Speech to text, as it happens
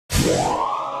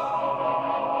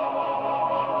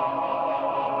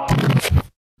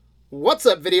What's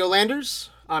up, Videolanders?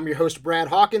 I'm your host, Brad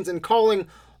Hawkins, and calling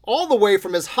all the way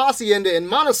from his hacienda in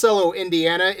Monticello,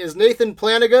 Indiana, is Nathan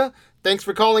Planiga. Thanks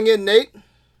for calling in, Nate.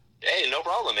 Hey, no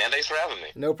problem, man. Thanks for having me.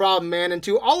 No problem, man. And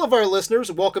to all of our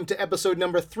listeners, welcome to episode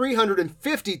number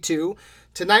 352.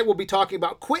 Tonight we'll be talking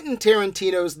about Quentin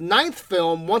Tarantino's ninth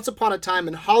film, Once Upon a Time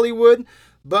in Hollywood.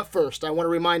 But first, I want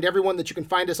to remind everyone that you can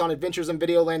find us on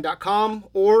adventuresinvideoland.com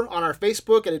or on our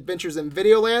Facebook at Adventures in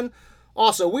Videoland.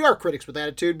 Also, we are critics with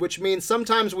attitude, which means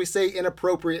sometimes we say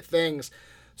inappropriate things.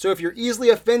 So if you're easily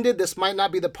offended, this might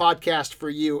not be the podcast for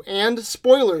you. And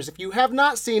spoilers, if you have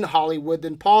not seen Hollywood,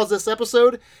 then pause this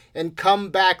episode and come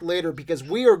back later because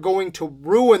we are going to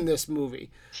ruin this movie.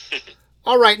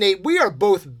 All right, Nate, we are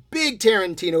both big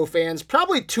Tarantino fans,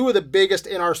 probably two of the biggest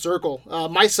in our circle.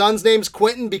 My son's name's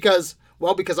Quentin because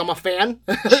I'm a fan.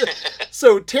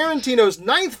 So Tarantino's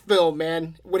ninth film,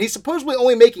 man, when he's supposedly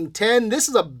only making 10, this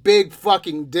is a big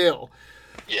fucking deal.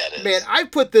 Yeah, it is. Man, I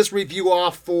put this review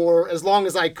off for as long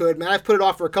as I could, man. I've put it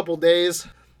off for a couple days.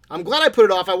 I'm glad I put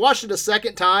it off. I watched it a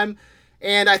second time,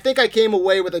 and I think I came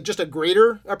away with just a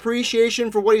greater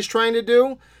appreciation for what he's trying to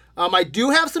do. I do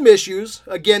have some issues.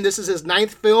 Again, this is his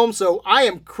ninth film, so I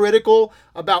am critical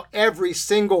about every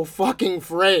single fucking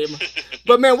frame.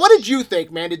 But man, what did you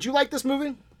think, man? Did you like this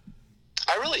movie?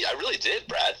 I really did,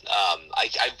 Brad. I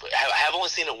have only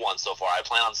seen it once so far. I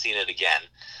plan on seeing it again.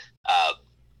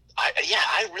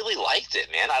 I really liked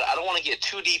it, man. I don't want to get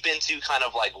too deep into kind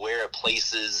of like where it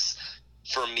places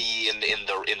for me in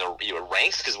the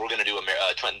ranks because we're going to do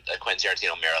a Quentin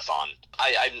Tarantino marathon.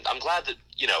 I'm glad that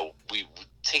we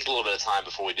take a little bit of time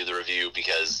before we do the review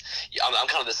because I'm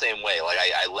kind of the same way. Like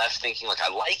I left thinking like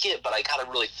I like it, but I gotta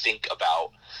really think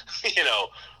about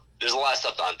there's a lot of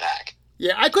stuff to unpack.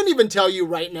 Yeah, I couldn't even tell you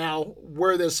right now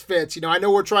where this fits. I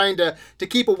know we're trying to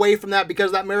keep away from that because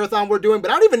of that marathon we're doing, but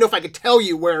I don't even know if I could tell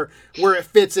you where it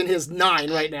fits in his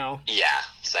 9 right now. Yeah,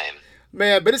 same.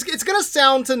 Man, but it's going to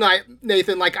sound tonight,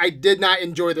 Nathan, like I did not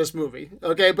enjoy this movie,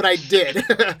 okay? But I did.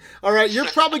 All right, you're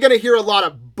probably going to hear a lot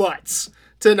of buts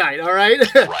tonight, all right?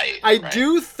 Right. I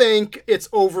do think it's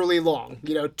overly long.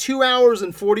 2 hours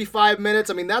and 45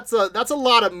 minutes. I mean, that's a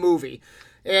lot of movie.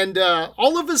 And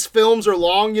all of his films are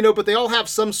long, but they all have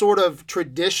some sort of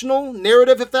traditional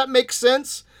narrative, if that makes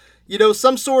sense.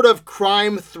 Some sort of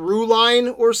crime through line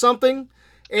or something.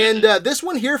 And this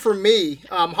one here for me,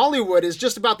 Hollywood, is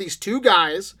just about these two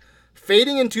guys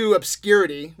fading into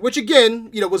obscurity, which again,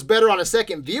 was better on a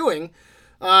second viewing.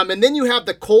 And then you have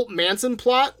the Colt Manson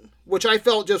plot, which I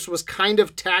felt just was kind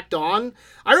of tacked on.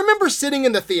 I remember sitting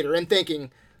in the theater and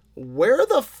thinking, where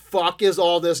the fuck is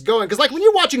all this going? Because like when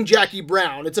you're watching Jackie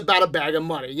Brown, it's about a bag of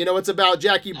money. It's about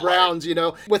Jackie Brown's,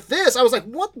 With this, I was like,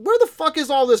 what? Where the fuck is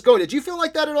all this going? Did you feel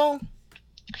like that at all?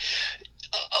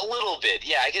 A little bit,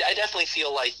 yeah. I definitely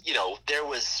feel like, there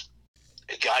was,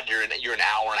 God, you're an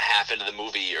hour and a half into the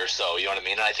movie or so, you know what I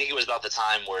mean? And I think it was about the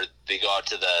time where they go out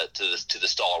to the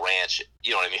Stall Ranch,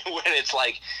 you know what I mean? When it's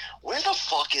like, where the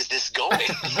fuck is this going?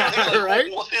 Right?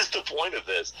 What is the point of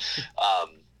this?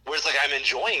 Whereas like I'm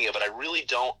enjoying it, but I really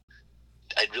don't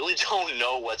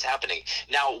know what's happening.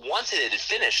 Now, once it had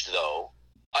finished, though,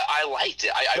 I liked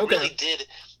it. I Okay. really did,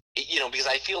 because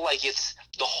I feel like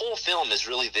the whole film is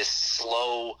really this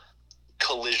slow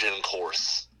collision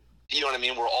course. You know what I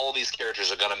mean? Where all these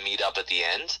characters are going to meet up at the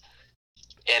end.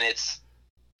 And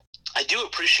I do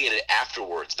appreciate it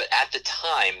afterwards, but at the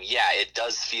time, yeah, it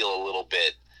does feel a little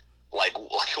bit like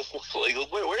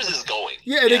where's this going?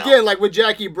 Yeah, and again, like with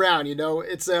Jackie Brown,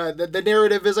 it's the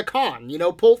narrative is a con.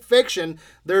 Pulp Fiction,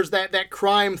 there's that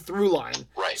crime through line.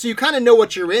 Right. So you kind of know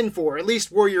what you're in for, at least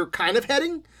where you're kind of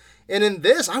heading. And in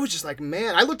this, I was just like,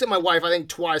 man, I looked at my wife, I think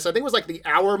twice. I think it was like the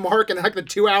hour mark and like the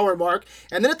 2 hour mark.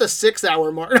 And then at the 6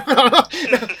 hour mark,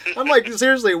 I'm like,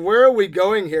 seriously, where are we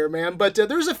going here, man? But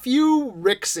there's a few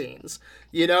Rick scenes,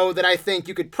 that I think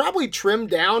you could probably trim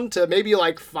down to maybe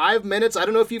like 5 minutes. I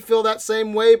don't know if you feel that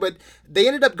same way, but they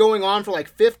ended up going on for like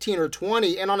 15 or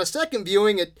 20. And on a second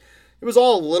viewing, it was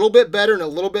all a little bit better and a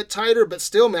little bit tighter. But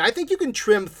still, man, I think you can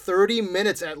trim 30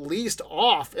 minutes at least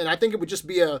off. And I think it would just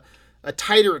be a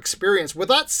tighter experience. With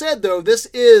that said, though, this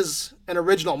is an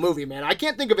original movie, man. I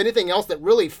can't think of anything else that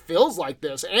really feels like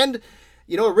this. And,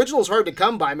 original's hard to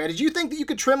come by, man. Did you think that you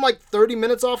could trim like 30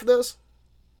 minutes off of this?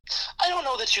 I don't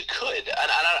know that you could,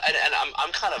 and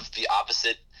I'm kind of the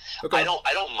opposite. Okay. I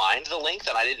don't mind the length,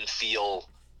 and I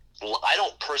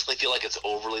don't personally feel like it's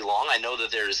overly long. I know that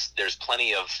there's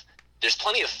plenty of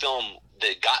film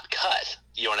that got cut.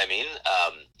 You know what I mean?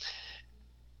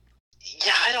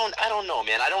 Yeah, I don't know,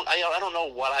 man. I don't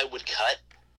know what I would cut.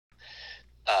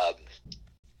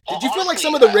 Did you feel like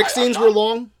some of the Rick scenes were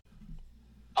long?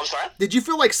 I'm sorry? Did you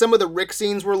feel like some of the Rick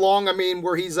scenes were long? I mean,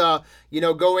 where he's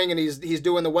going and he's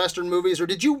doing the Western movies, or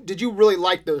did you really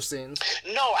like those scenes?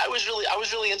 No, I was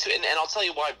really into it, and I'll tell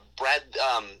you why. Brad,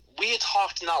 we had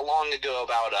talked not long ago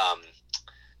about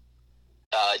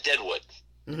Deadwood.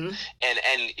 Mm-hmm.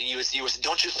 And you was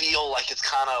don't you feel like it's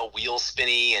kind of wheel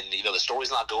spinny and the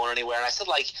story's not going anywhere? And I said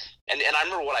like, and I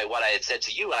remember what I had said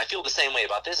to you, and I feel the same way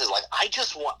about this. Is like I'm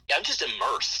just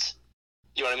immersed.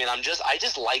 You know what I mean? I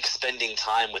just like spending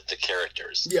time with the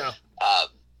characters. Yeah.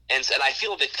 And I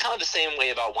feel kind of the same way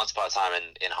about Once Upon a Time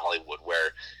in Hollywood,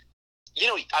 where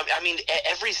I mean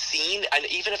every scene, and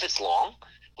even if it's long,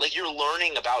 like you're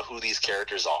learning about who these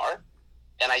characters are,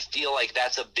 and I feel like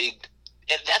that's a big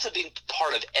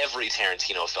part of every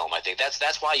Tarantino film. I think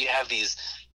that's why you have these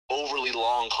overly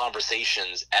long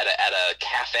conversations at a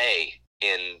cafe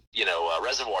in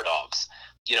Reservoir Dogs.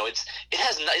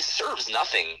 It serves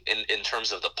nothing in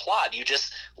terms of the plot. You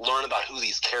just learn about who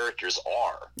these characters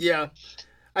are. Yeah.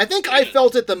 I think I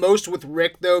felt it the most with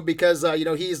Rick, though, because,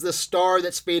 he's the star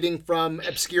that's fading from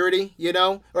obscurity,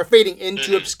 or fading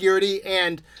into obscurity.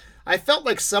 And I felt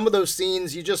like some of those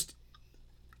scenes you just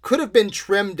could have been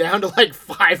trimmed down to like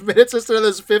 5 minutes instead of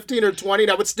those 15 or 20,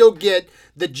 and I would still get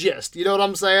the gist. You know what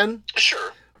I'm saying?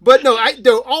 Sure. But no,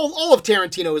 all of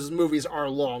Tarantino's movies are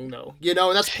long, though.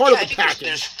 And that's part of the package.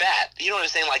 There's fat. You know what I'm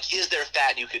saying? Like, is there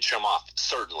fat you could trim off?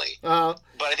 Certainly.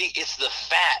 But I think it's the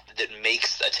fat that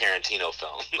makes a Tarantino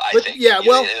film. I think. Yeah,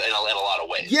 well, in a lot of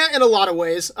ways. Yeah, in a lot of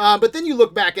ways. But then you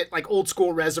look back at like old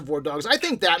school Reservoir Dogs. I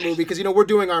think that movie, because we're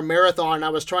doing our marathon, and I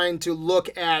was trying to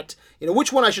look at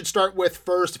which one I should start with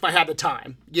first if I had the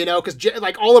time. Because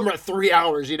like all of them are 3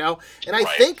 hours. And I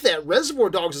think that Reservoir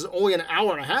Dogs is only an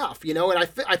hour and a half. And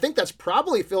I think that's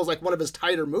probably feels like one of his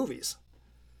tighter movies.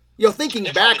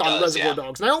 Thinking back on Reservoir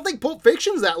Dogs, and I don't think Pulp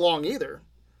Fiction's that long either.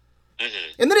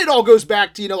 Mm-hmm. And then it all goes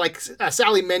back to, like,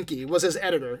 Sally Menke was his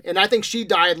editor. And I think she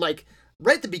died, like,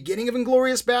 right at the beginning of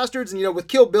Inglourious Bastards. And, with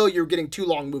Kill Bill, you're getting 2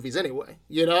 long movies anyway,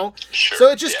 Sure,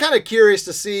 so it's just kind of curious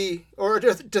to see, or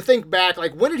to think back,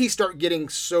 like, when did he start getting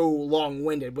so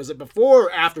long-winded? Was it before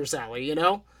or after Sally,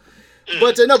 But,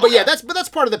 but yeah, that's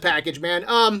part of the package, man.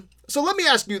 So let me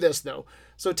ask you this, though.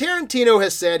 So Tarantino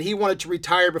has said he wanted to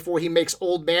retire before he makes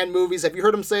old man movies. Have you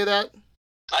heard him say that?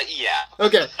 Yeah.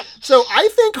 Okay, so I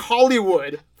think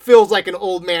Hollywood feels like an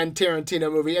old man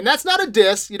Tarantino movie, and that's not a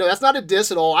diss. That's not a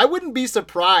diss at all. I wouldn't be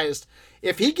surprised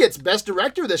if he gets Best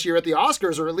Director this year at the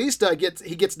Oscars, or at least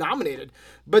he gets nominated.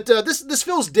 But this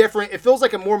feels different. It feels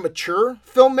like a more mature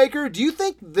filmmaker. Do you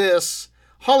think this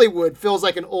Hollywood feels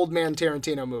like an old man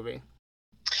Tarantino movie?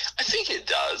 I think it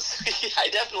does. I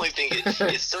definitely think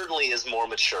it certainly is more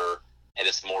mature, and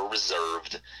it's more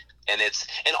reserved, and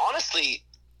honestly,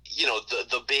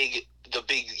 the big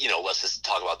let's just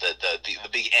talk about the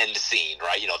big end scene,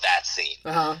 right? That scene.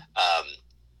 Uh-huh.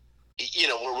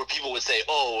 Where people would say,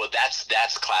 "Oh,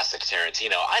 that's classic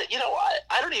Tarantino."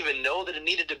 I don't even know that it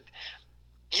needed to.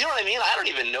 You know what I mean? I don't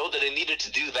even know that it needed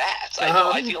to do that.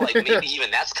 Uh-huh. I feel like maybe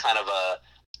even that's kind of a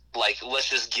like, let's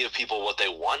just give people what they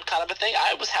want kind of a thing.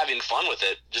 I was having fun with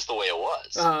it just the way it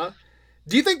was. Uh-huh.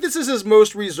 Do you think this is his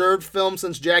most reserved film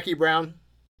since Jackie Brown?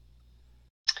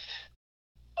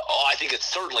 Oh, I think it's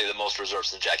certainly the most reserved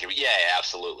since Jackie. Yeah,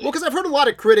 absolutely. Well, because I've heard a lot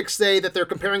of critics say that they're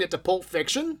comparing it to Pulp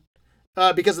Fiction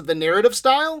because of the narrative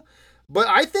style. But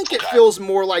I think it feels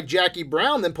more like Jackie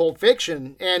Brown than Pulp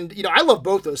Fiction. And, I love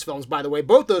both those films, by the way.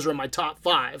 Both those are in my top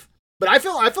 5. But I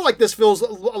feel like this feels a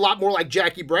lot more like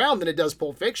Jackie Brown than it does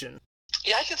Pulp Fiction.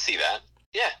 Yeah, I can see that.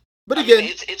 Yeah. But again,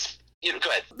 it's go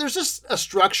ahead. There's just a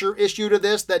structure issue to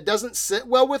this that doesn't sit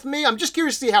well with me. I'm just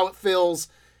curious to see how it feels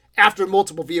after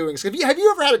multiple viewings. Have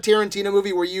you ever had a Tarantino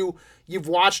movie where you've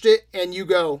watched it and you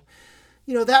go,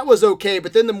 that was okay,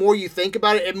 but then the more you think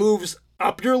about it, it moves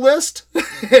up your list,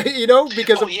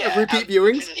 because of repeat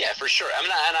viewings? Yeah, for sure. I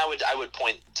mean, and I would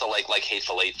point to like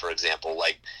Hateful Eight, for example.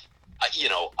 Like,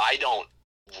 I don't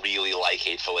really like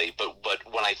Hateful Eight, but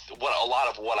a lot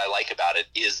of what I like about it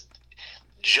is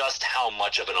just how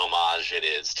much of an homage it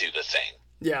is to the thing.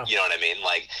 Yeah. You know what I mean?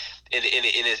 Like,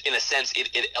 in a sense,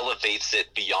 it elevates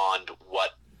it beyond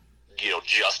what,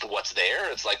 just what's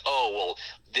there. It's like, oh, well,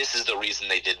 this is the reason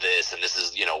they did this, and this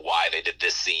is, why they did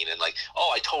this scene. And like,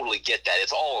 oh, I totally get that.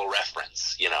 It's all a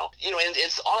reference, and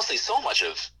it's honestly so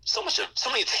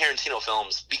many Tarantino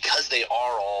films, because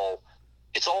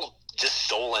it's all just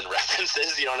stolen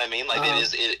references. You know what I mean? Like,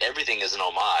 everything is an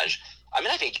homage. I mean,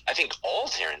 I think all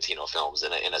Tarantino films,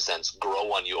 in a sense,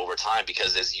 grow on you over time,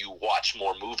 because as you watch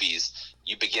more movies,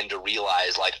 you begin to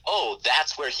realize, like, oh,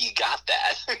 that's where he got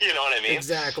that. You know what I mean?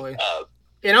 Exactly.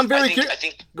 And I'm very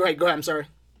curious. Go ahead. I'm sorry.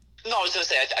 No, I was going to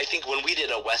say, I think when we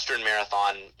did a Western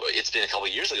marathon, it's been a couple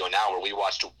of years ago now, where we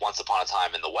watched Once Upon a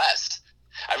Time in the West.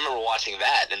 I remember watching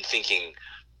that and thinking,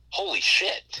 holy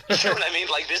shit. You know what I mean?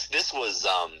 Like, this is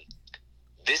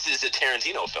a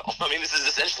Tarantino film. I mean, this is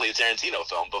essentially a Tarantino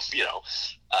film, but,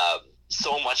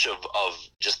 so much of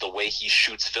just the way he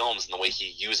shoots films and the way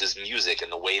he uses music and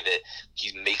the way that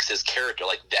he makes his character,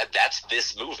 like that's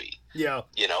this movie. Yeah.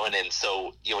 And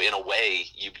so, in a way,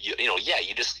 you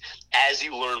just, as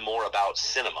you learn more about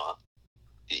cinema,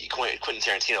 Quentin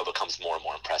Tarantino becomes more and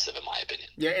more impressive, in my opinion.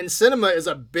 Yeah, and cinema is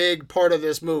a big part of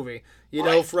this movie.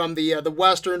 Right. From the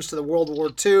Westerns to the World War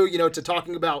II, to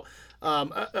talking about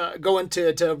going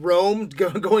to Rome,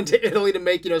 going to Italy to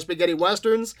make spaghetti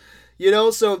westerns.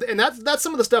 So and that's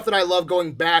some of the stuff that I love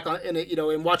going back on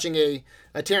in watching a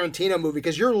Tarantino movie,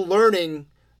 because you're learning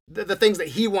the things that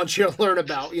he wants you to learn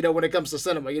about, when it comes to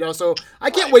cinema, so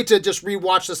I can't wait to just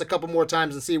rewatch this a couple more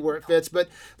times and see where it fits. But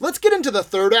let's get into the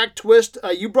third act twist.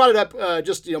 You brought it up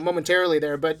just, momentarily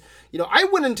there, but, I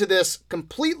went into this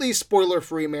completely spoiler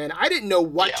free, man. I didn't know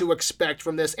what to expect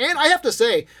from this. And I have to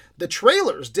say, the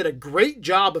trailers did a great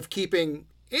job of keeping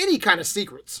any kind of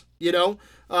secrets,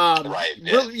 Right.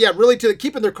 Really to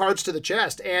keeping their cards to the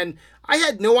chest. And I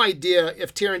had no idea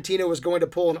if Tarantino was going to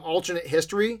pull an alternate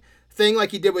history thing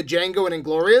like he did with Django and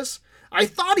Inglourious. I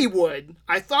thought he would,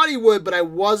 but I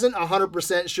wasn't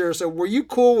 100% sure. So were you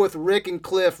cool with Rick and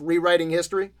Cliff rewriting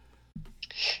history?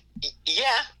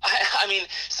 Yeah. I mean,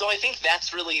 so I think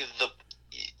that's really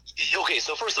okay,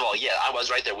 so first of all, yeah, I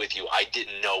was right there with you. I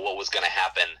didn't know what was going to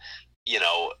happen.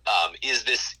 Is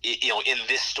this, in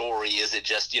this story, is it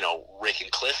just, Rick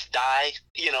and Cliff die?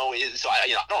 So I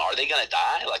don't know, are they going to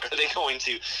die? Like, are they going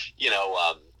to,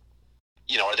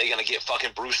 are they going to get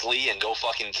fucking Bruce Lee and go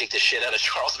fucking kick the shit out of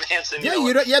Charles Manson?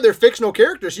 Yeah, they're fictional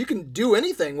characters. You can do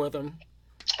anything with them.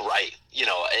 Right.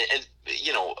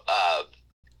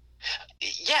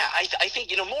 I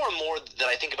think, more and more that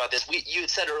I think about this, you had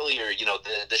said earlier,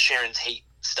 the Sharon Tate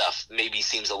stuff maybe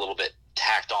seems a little bit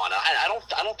tacked on. I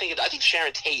don't think I think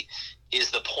Sharon Tate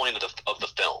is the point of the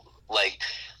film. Like,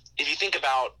 if you think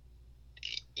about,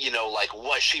 like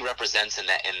what she represents in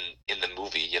the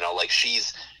movie, like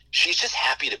she's just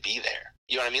happy to be there.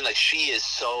 You know what I mean? Like, she is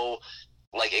so,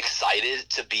 like, excited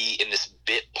to be in this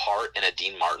bit part in a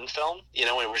Dean Martin film,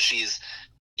 where she's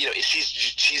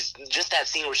just that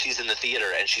scene where she's in the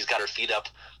theater and she's got her feet up,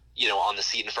 on the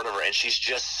seat in front of her, and she's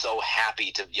just so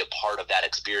happy to be a part of that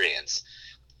experience.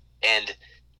 And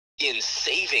in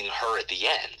saving her at the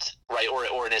end, right, or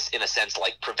in a sense,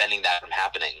 like, preventing that from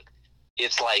happening,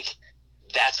 it's like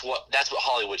that's what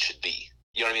Hollywood should be.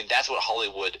 You know what I mean? That's what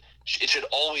Hollywood. It should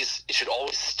always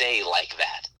stay like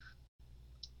that.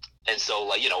 And so,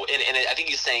 like, and I think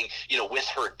he's saying, with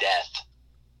her death,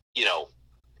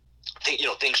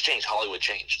 things changed. Hollywood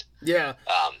changed. Yeah.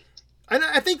 And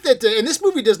I think that, and this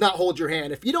movie does not hold your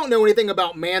hand. If you don't know anything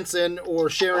about Manson or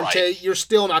Sharon Tate, you're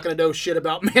still not going to know shit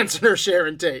about Manson or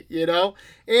Sharon Tate,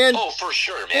 And oh, for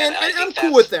sure, man. And I'm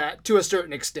cool with that to a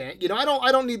certain extent. I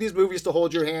don't need these movies to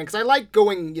hold your hand, because I like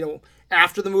going,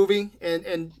 after the movie,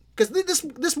 and because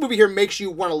this movie here makes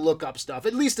you want to look up stuff.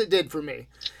 At least it did for me.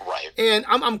 Right. And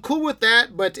I'm cool with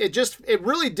that, but it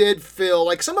really did feel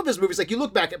like some of his movies, like you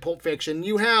look back at Pulp Fiction,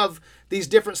 you have these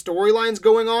different storylines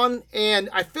going on, and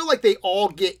I feel like they all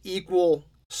get equal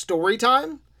story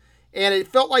time. And it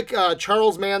felt like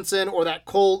Charles Manson or that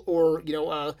cult, or,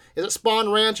 is it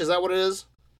Spawn Ranch? Is that what it is?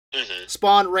 Mm-hmm.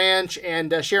 Spawn Ranch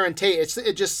and Sharon Tate.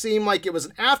 It just seemed like it was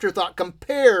an afterthought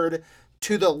compared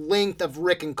to the length of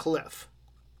Rick and Cliff.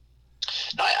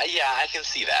 No, I can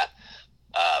see that.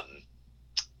 I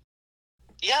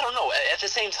don't know. At the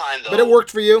same time, though, but it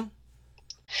worked for you.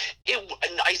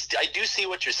 I do see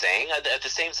what you're saying. At the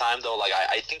same time, though, like,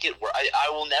 I think I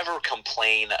will never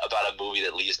complain about a movie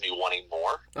that leaves me wanting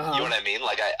more. Uh-huh. You know what I mean?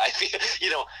 Like, I feel,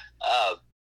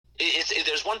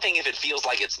 there's one thing if it feels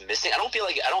like it's missing. I don't feel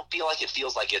like it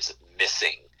feels like it's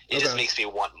missing. It just makes me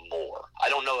want more. I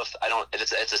don't know if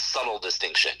it's a subtle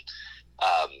distinction.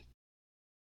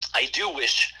 I do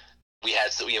wish we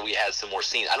had some more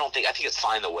scenes. I think it's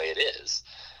fine the way it is.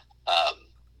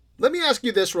 Let me ask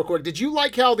you this real quick. Did you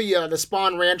like how the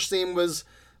Spawn Ranch scene was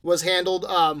handled?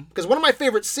 Because one of my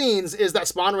favorite scenes is that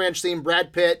Spawn Ranch scene.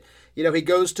 Brad Pitt, he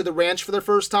goes to the ranch for the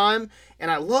first time, and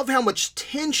I love how much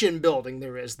tension building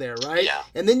there is there, right? Yeah.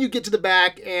 And then you get to the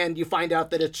back and you find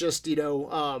out that it's just the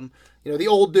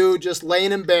old dude just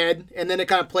laying in bed, and then it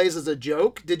kind of plays as a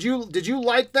joke. Did you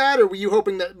like that, or were you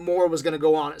hoping that more was going to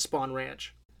go on at Spawn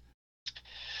Ranch?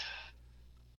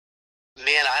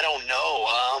 Man, I don't know.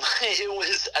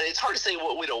 It's hard to say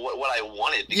what I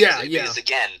wanted, because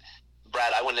again,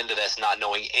 Brad, I went into this not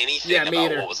knowing anything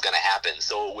about what was going to happen,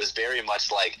 so it was very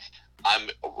much like I'm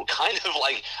kind of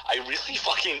like, I really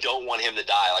fucking don't want him to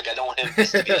die. Like, I don't want him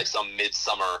to be like some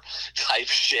Midsummer type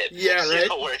shit. Yeah, right. You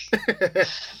know, where,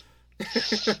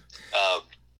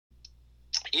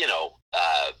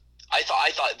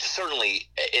 I thought certainly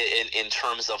in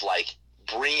terms of like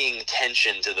bringing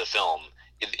tension to the film,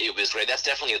 it was great. That's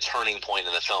definitely a turning point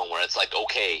in the film where it's like,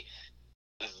 okay,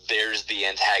 there's the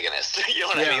antagonist. You know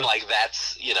what I mean? Like,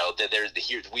 that's, you know,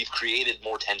 here we've created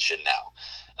more tension now.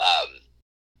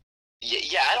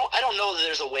 I don't know that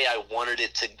there's a way I wanted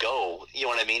it to go. You know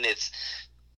what I mean? It's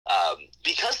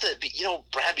because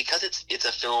Brad, because it's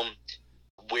a film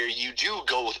where you do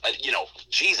go,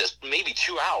 Jesus, maybe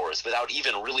 2 hours without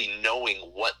even really knowing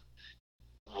where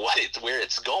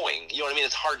it's going. You know what I mean?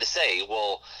 It's hard to say,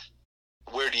 well,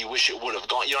 where do you wish it would have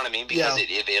gone? You know what I mean? Because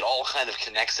it all kind of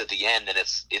connects at the end, and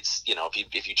it's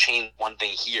if you change one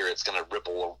thing here, it's going to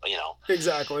ripple.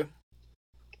 Exactly.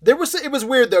 It was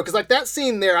weird though, because like that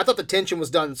scene there, I thought the tension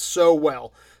was done so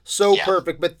well, so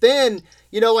perfect. But then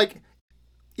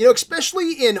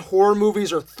especially in horror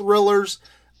movies or thrillers,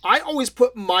 I always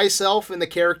put myself in the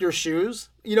character's shoes.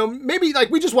 Maybe like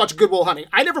we just watched Good Will Hunting.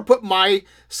 I never put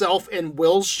myself in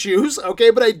Will's shoes, okay?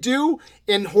 But I do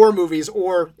in horror movies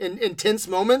or in intense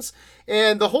moments.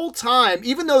 And the whole time,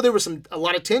 even though there was a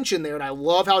lot of tension there, and I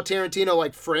love how Tarantino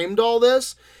like framed all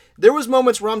this, there was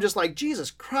moments where I'm just like,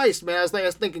 Jesus Christ, man. I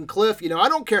was thinking, Cliff, I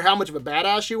don't care how much of a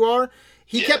badass you are.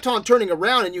 He kept on turning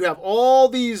around, and you have all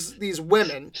these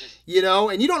women,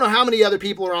 and you don't know how many other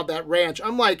people are on that ranch.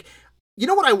 I'm like, you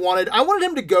know what I wanted? I wanted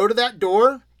him to go to that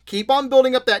door, keep on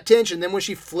building up that tension. Then when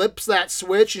she flips that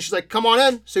switch and she's like, come on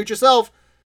in, suit yourself.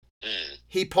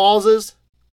 He pauses,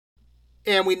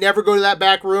 and we never go to that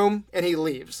back room, and he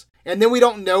leaves. And then we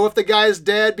don't know if the guy's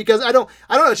dead, because I don't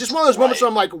know. It's just one of those moments where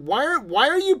I'm like, why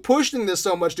are you pushing this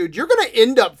so much, dude? You're going to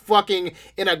end up fucking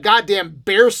in a goddamn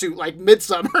bear suit like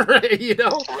Midsummer, you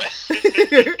know?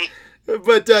 Right.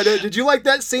 But did you like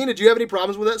that scene? Did you have any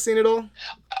problems with that scene at all?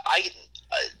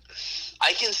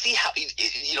 I can see how,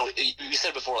 you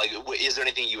said before, like, is there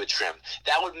anything you would trim?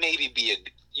 That would maybe be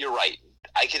you're right.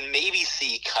 I can maybe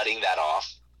see cutting that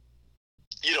off,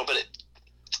 but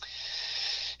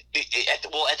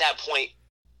at that point,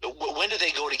 when do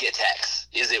they go to get Tex?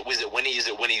 Is it when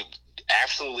he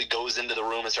absolutely goes into the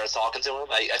room and starts talking to him?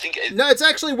 I think no, it's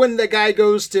actually when the guy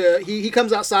goes to he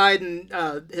comes outside and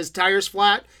his tire's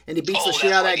flat and he beats the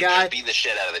shit out of that guy. Beat the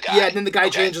shit out of the guy. Yeah, and then the guy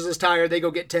changes his tire. They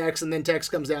go get Tex, and then Tex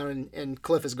comes down and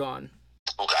Cliff is gone.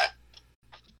 Okay.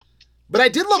 But I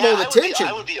did love all the tension.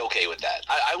 I would be okay with that.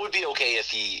 I would be okay if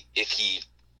he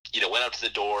went up to the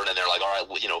door and then they're like, all right,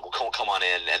 come on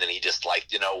in, and then he just like,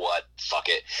 you know what, fuck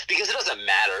it, because it doesn't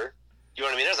matter. You know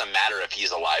what I mean? It doesn't matter if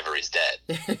he's alive or he's dead.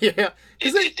 Yeah,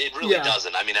 it really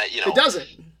doesn't. I mean, it doesn't.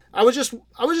 I was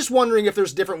just wondering if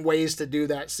there's different ways to do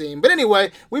that scene. But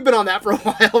anyway, we've been on that for a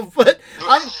while. But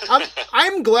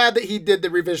I'm glad that he did the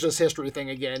revisionist history thing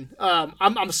again.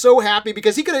 I'm so happy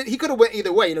because he could have went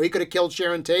either way. He could have killed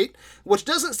Sharon Tate, which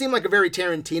doesn't seem like a very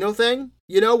Tarantino thing.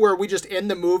 Where we just end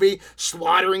the movie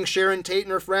slaughtering Sharon Tate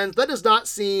and her friends. That does not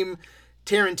seem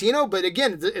Tarantino. But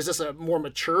again, is this a more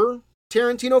mature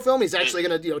Tarantino film? He's actually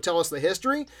going to tell us the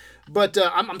history. But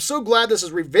I'm so glad this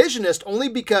is revisionist, only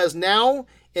because now,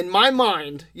 in my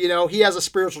mind, he has a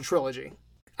spiritual trilogy.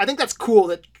 I think that's cool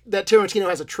that Tarantino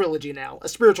has a trilogy now, a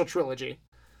spiritual trilogy.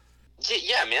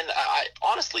 Yeah, man. I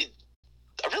honestly,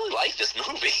 I really like this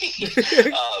movie.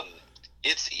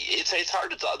 It's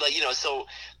hard to talk, like, so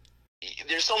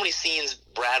there's so many scenes,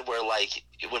 Brad, where like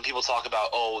when people talk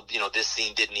about, this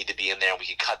scene didn't need to be in there, we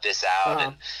could cut this out,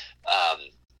 and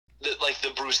like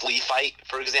the Bruce Lee fight,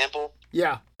 for example.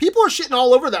 Yeah, people are shitting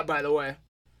all over that, by the way.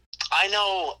 I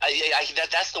know.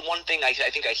 That's the one thing I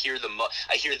think I hear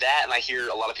I hear that, and I hear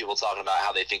a lot of people talking about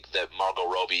how they think that Margot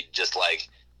Robbie just like,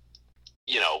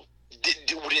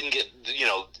 didn't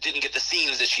get the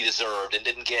scenes that she deserved, and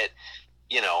didn't get,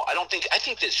 I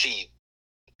think that she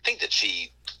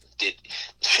did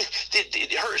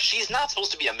her. She's not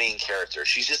supposed to be a main character.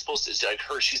 She's just supposed to, like,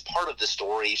 she's part of the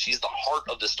story. She's the heart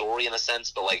of the story in a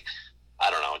sense, but like, I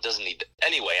don't know. It doesn't need.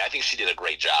 Anyway, I think she did a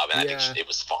great job, and I think it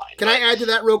was fine. Can I add to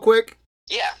that real quick?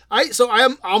 Yeah.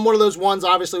 I'm one of those ones.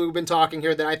 Obviously, we've been talking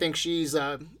here that I think she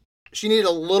needed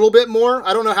a little bit more.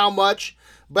 I don't know how much,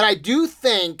 but I do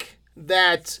think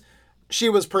that she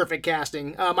was perfect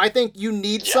casting. I think you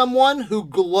need someone who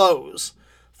glows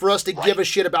for us to give a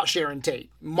shit about Sharon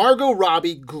Tate. Margot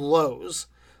Robbie glows,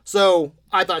 so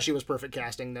I thought she was perfect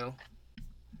casting, though.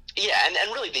 Yeah, and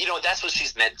really, that's what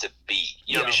she's meant to be.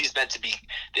 Yeah. She's meant to be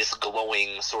this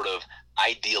glowing, sort of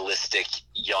idealistic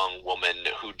young woman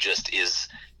who just is,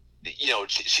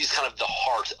 she's kind of the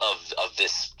heart of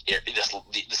this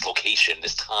location,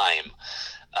 this time.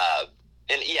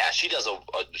 And yeah, she does a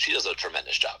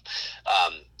tremendous job.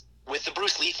 With the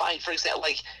Bruce Lee fight, for example,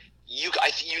 like you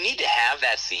need to have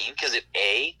that scene because it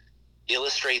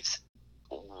illustrates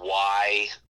why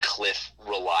Cliff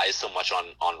relies so much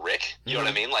on Rick. You know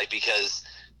what I mean? Like, because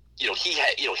he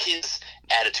had his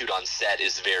attitude on set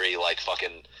is very like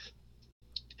fucking.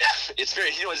 It's very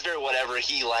it's very whatever.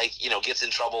 He like gets in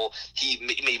trouble. He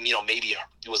maybe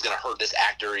he was gonna hurt this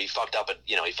actor. He fucked up a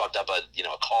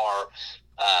car.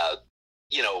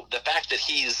 The fact that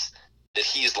he's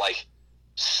like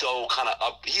so kind of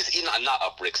up. He's not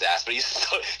up Rick's ass, but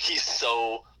he's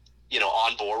so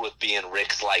on board with being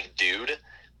Rick's like dude.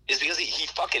 Is because he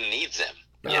fucking needs him,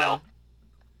 but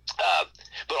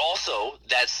also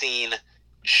that scene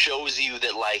shows you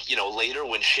that like later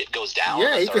when shit goes down,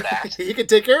 in the third act, he can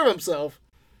take care of himself.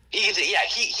 He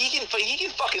can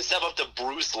fucking step up to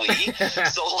Bruce Lee.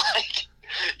 So like,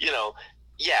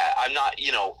 I'm not,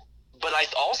 but I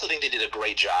also think they did a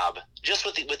great job just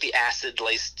with the acid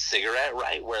laced cigarette,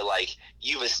 right? Where like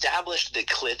you've established that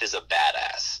Cliff is a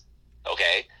badass,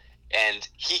 okay? And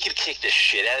he could kick the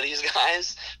shit out of these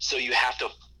guys, so you have to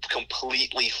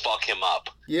completely fuck him up.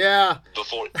 Yeah.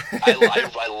 Before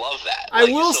I love that. I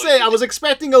will say I was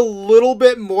expecting a little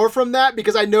bit more from that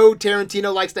because I know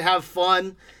Tarantino likes to have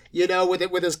fun,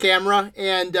 with his camera,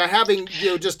 and having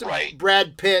just right.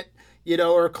 Brad Pitt,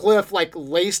 or Cliff like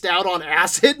laced out on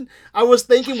acid. I was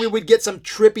thinking we would get some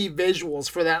trippy visuals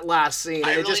for that last scene.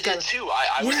 I really did too.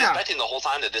 I was expecting the whole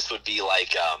time that this would be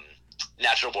like.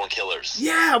 Natural Born Killers.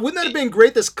 Yeah, wouldn't that have been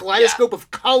great? This kaleidoscope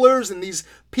of colors and these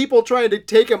people trying to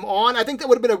take him on. I think that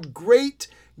would have been a great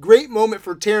moment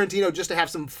for Tarantino just to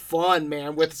have some fun,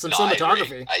 man, with some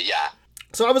cinematography. Yeah.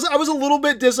 So I was a little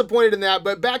bit disappointed in that,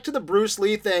 but back to the Bruce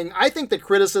Lee thing. I think the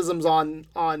criticisms on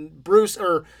Bruce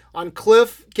or on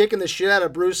Cliff kicking the shit out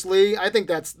of Bruce Lee. I think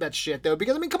that's shit though,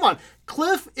 because I mean, come on,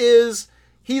 Cliff is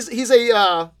he's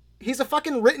a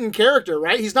fucking written character,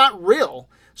 right? He's not real.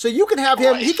 So you can have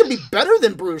him, he can be better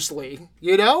than Bruce Lee,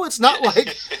 It's not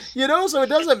like, so it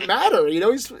doesn't matter,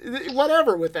 he's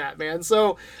whatever with that, man.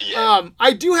 So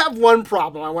I do have one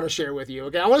problem I want to share with you,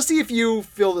 okay? I want to see if you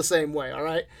feel the same way, all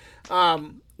right?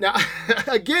 Now,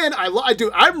 again,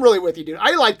 I'm really with you, dude.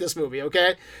 I like this movie,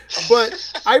 okay?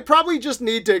 But I probably just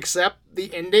need to accept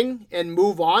the ending and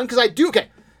move on, because I do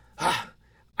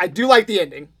like the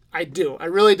ending. I do. I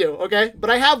really do. Okay. But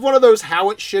I have one of those how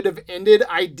it should have ended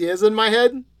ideas in my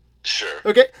head. Sure.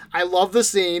 Okay. I love the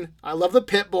scene. I love the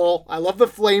pit bull. I love the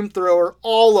flamethrower.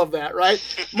 All of that, right?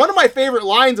 One of my favorite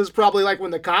lines is probably like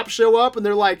when the cops show up and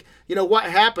they're like, what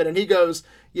happened? And he goes,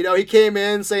 he came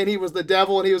in saying he was the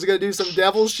devil and he was going to do some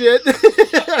devil shit.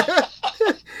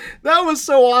 That was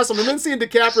so awesome. And then seeing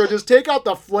DiCaprio just take out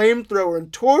the flamethrower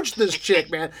and torch this chick,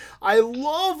 man. I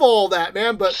love all that,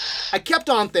 man. But I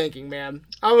kept on thinking, man.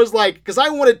 I was like, because I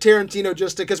wanted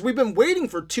Tarantino because we've been waiting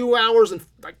for 2 hours and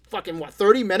like fucking,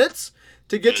 30 minutes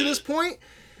to get to this point.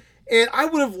 And I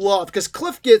would have loved, because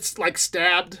Cliff gets like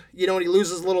stabbed, and he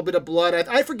loses a little bit of blood.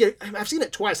 I forget, I've seen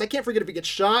it twice. I can't forget if he gets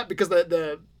shot because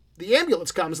the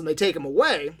ambulance comes and they take him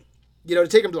away, to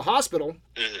take him to the hospital.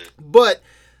 But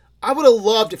I would have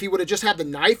loved if he would have just had the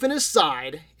knife in his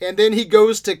side, and then he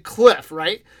goes to Cliff,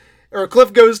 right? Or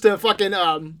Cliff goes to fucking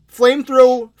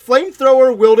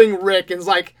flamethrower wielding Rick and is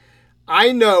like,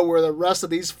 I know where the rest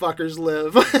of these fuckers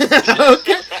live.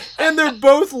 Okay? And they're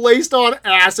both laced on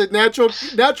acid, natural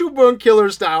born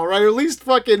killer style, right? Or at least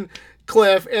fucking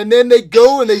Cliff. And then they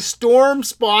go and they storm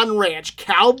Spawn Ranch,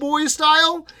 cowboy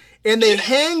style, and they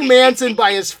hang Manson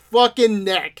by his fucking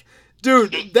neck.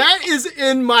 Dude, that is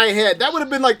in my head. That would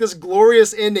have been like this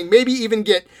glorious ending. Maybe even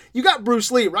you got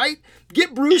Bruce Lee, right?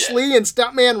 Get Bruce Lee and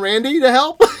Stuntman Randy to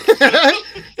help.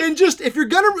 And just, if you're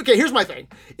okay, here's my thing.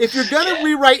 If you're gonna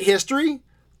rewrite history,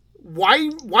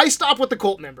 why stop with the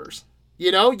cult members?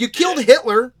 You killed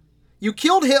Hitler. You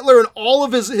killed Hitler and all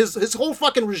of his whole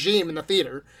fucking regime in the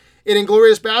theater in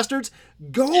Inglourious Bastards.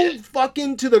 Go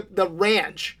fucking to the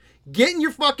ranch. Get in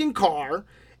your fucking car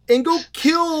and go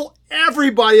kill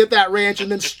everybody at that ranch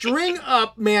and then string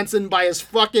up Manson by his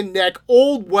fucking neck,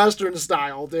 old Western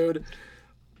style, dude.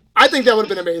 I think that would have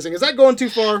been amazing. Is that going too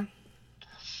far?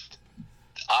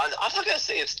 I'm not going to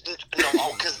say it's... No,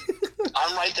 because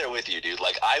I'm right there with you, dude.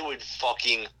 Like, I would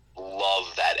fucking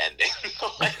love that ending.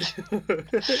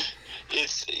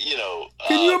 It's,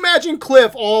 Can you imagine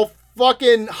Cliff all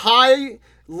fucking high...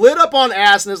 lit up on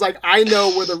ass and is like, I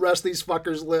know where the rest of these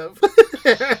fuckers live.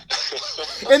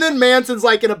 And then Manson's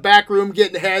like in a back room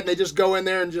getting head, and they just go in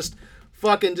there and just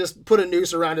fucking just put a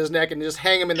noose around his neck and just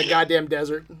hang him in the goddamn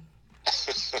desert.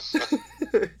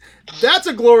 That's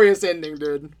a glorious ending,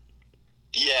 dude.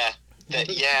 Yeah.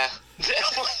 Yeah.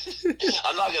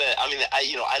 I'm not gonna. I mean,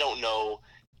 I don't know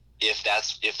if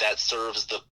that serves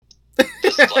the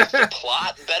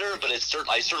plot better, but I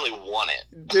certainly want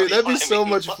it. Dude, that'd be so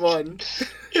much fun.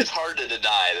 It's hard to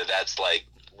deny that's like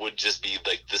would just be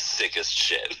like the sickest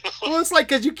shit. Well, it's like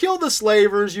because you kill the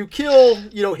slavers, you kill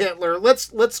Hitler. Let's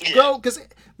go because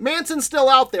Manson's still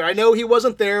out there. I know he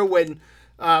wasn't there when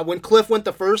Cliff went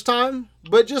the first time,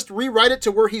 but just rewrite it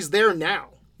to where he's there now.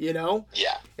 Yeah.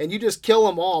 And you just kill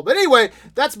them all. But anyway,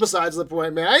 that's besides the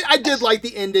point, man. I did like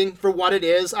the ending for what it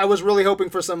is. I was really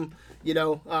hoping for some, a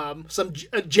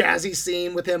jazzy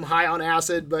scene with him high on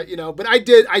acid, but I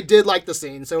did like the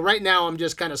scene. So right now I'm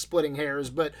just kind of splitting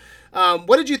hairs. But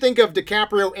what did you think of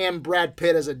DiCaprio and Brad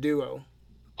Pitt as a duo?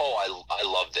 Oh, I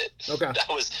loved it. Okay.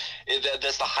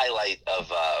 That's the highlight of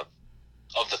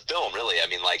the film, really. I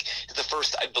mean, like, it's the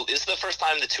first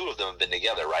time the two of them have been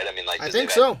together, right? I mean, like, I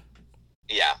think so.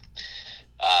 Yeah.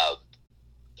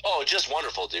 Just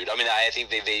wonderful, dude. I mean, I think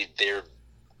they're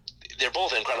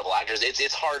both incredible actors.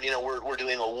 It's hard, we're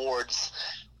doing awards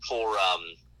for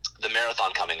the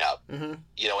marathon coming up. Mm-hmm.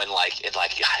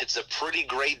 It's a pretty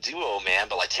great duo, man,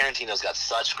 but like Tarantino's got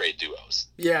such great duos.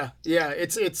 Yeah,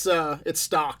 it's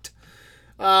stocked.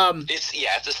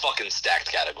 It's a fucking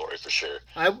stacked category for sure.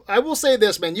 I will say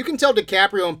this, man. You can tell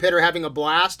DiCaprio and Pitt are having a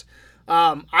blast.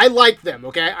 I like them,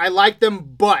 okay? I like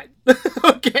them, but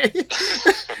okay.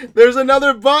 There's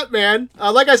another but, man.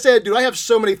 Like I said, dude, I have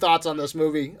so many thoughts on this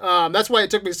movie. That's why it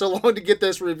took me so long to get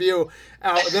this review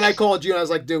out. Then I called you and I was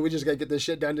like, dude, we just gotta get this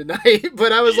shit done tonight.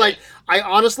 But I was like, I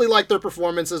honestly like their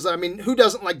performances. I mean, who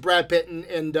doesn't like Brad Pitt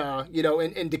and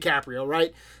DiCaprio,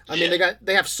 right? I mean,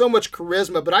 they have so much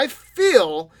charisma, but I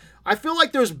feel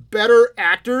like there's better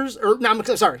actors. I'm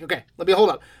sorry. Okay, let me hold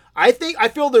up. I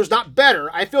feel there's not better.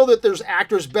 I feel that there's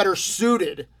actors better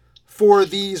suited for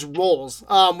these roles.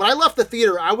 When I left the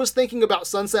theater, I was thinking about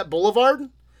Sunset Boulevard,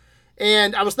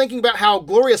 and I was thinking about how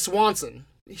Gloria Swanson,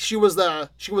 she was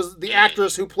the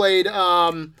actress who played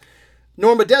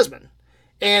Norma Desmond,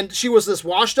 and she was this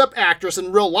washed-up actress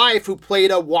in real life who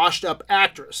played a washed-up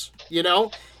actress,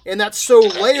 And that's so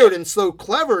layered and so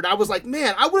clever. And I was like,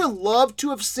 man, I would have loved to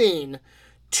have seen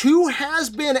two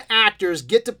has-been actors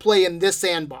get to play in this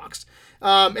sandbox.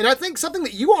 And I think something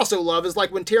that you also love is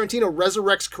like when Tarantino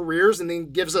resurrects careers and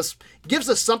then gives us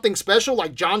something special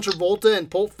like John Travolta in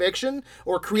Pulp Fiction,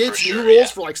 or creates new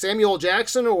roles for like Samuel L.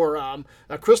 Jackson or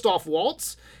Christoph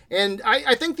Waltz. And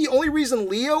I think the only reason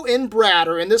Leo and Brad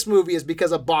are in this movie is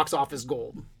because of box office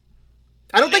gold.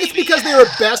 I don't think it's because they were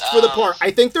best for the part.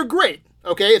 I think they're great.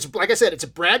 Okay, it's like I said, it's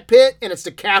Brad Pitt and it's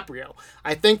DiCaprio.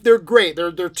 I think they're great.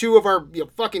 They're two of our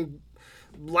fucking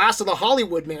last of the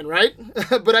Hollywood men, right?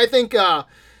 But I think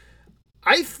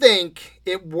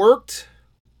it worked.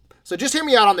 So just hear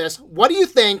me out on this. What do you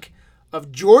think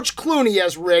of George Clooney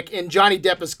as Rick and Johnny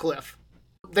Depp as Cliff?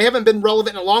 They haven't been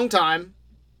relevant in a long time.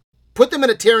 Put them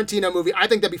in a Tarantino movie. I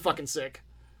think that'd be fucking sick.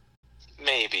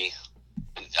 Maybe.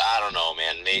 I don't know,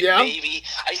 man. Maybe.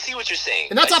 I see what you're saying.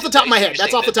 And that's off the top of my head.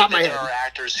 That's off the top of my head. There are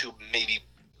actors who maybe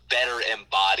better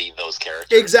embody those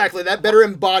characters. Exactly. That better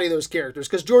embody those characters.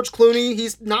 Because George Clooney,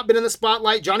 he's not been in the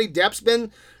spotlight. Johnny Depp's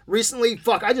been recently.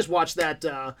 Fuck, I just watched that,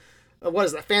 what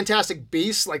is that, Fantastic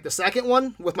Beasts, like the second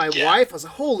one with my wife. I was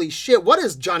like, holy shit, what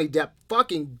is Johnny Depp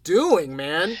fucking doing,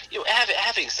 man?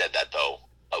 Having said that, though,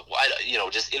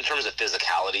 just in terms of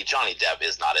physicality, Johnny Depp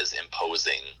is not as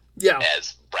imposing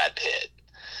as Brad Pitt.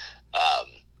 I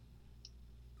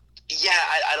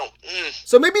don't.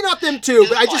 So maybe not them too,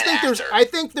 but I just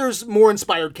think there's more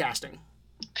inspired casting.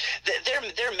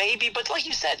 There may be, but like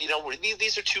you said,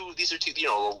 these are two,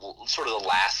 sort of the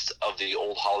last of the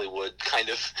old Hollywood kind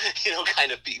of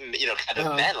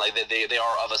men. Like they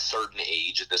are of a certain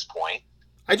age at this point.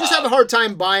 I just have a hard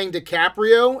time buying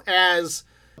DiCaprio as.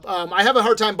 I have a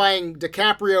hard time buying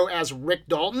DiCaprio as Rick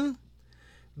Dalton.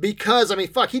 Because,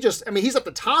 he's at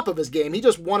the top of his game. He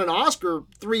just won an Oscar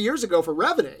 3 years ago for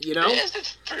Revenant,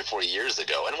 It's 3 or 4 years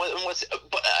ago.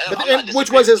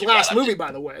 Which was his last movie,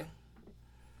 by the way.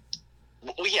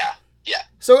 Well, yeah.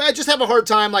 So I just have a hard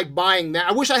time, buying that.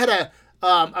 I wish I had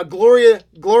a Gloria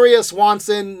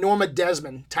Swanson, Norma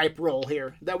Desmond type role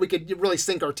here that we could really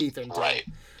sink our teeth into. Right.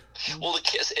 Well, the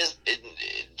kiss is...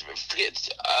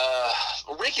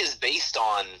 Rick is based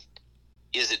on...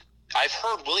 I've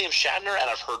heard William Shatner and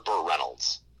I've heard Burt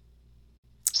Reynolds.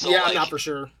 So, I'm not for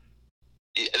sure.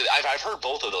 I've heard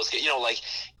both of those.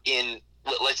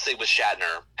 Let's say with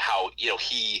Shatner, how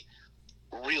he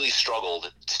really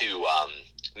struggled to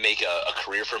make a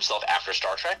career for himself after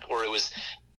Star Trek, or it was,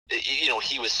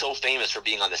 he was so famous for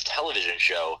being on this television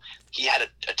show, he had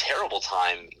a terrible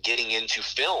time getting into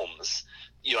films,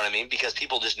 you know what I mean? Because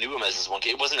people just knew him as this one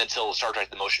kid. It wasn't until Star Trek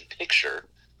The Motion Picture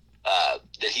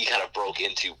that he kind of broke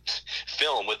into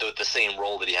film with the same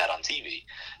role that he had on TV.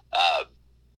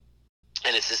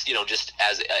 And it's just, just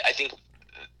as, I think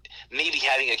maybe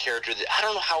having a character that, I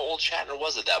don't know how old Shatner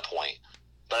was at that point,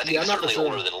 but I think he's certainly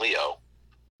older than Leo.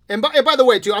 And by the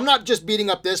way, too, I'm not just beating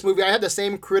up this movie. I had the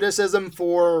same criticism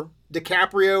for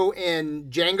DiCaprio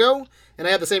and Django, and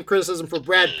I had the same criticism for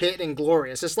Brad Pitt and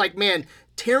Glorious. It's like, man,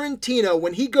 Tarantino,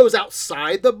 when he goes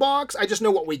outside the box, I just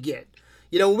know what we get.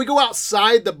 When we go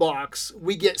outside the box,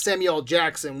 we get Samuel L.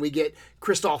 Jackson, we get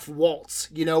Christoph Waltz,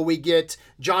 we get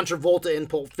John Travolta in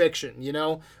Pulp Fiction,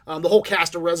 the whole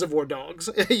cast of Reservoir Dogs,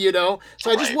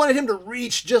 So I just wanted him to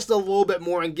reach just a little bit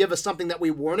more and give us something that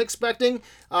we weren't expecting.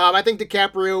 I think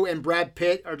DiCaprio and Brad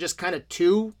Pitt are just kind of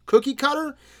too cookie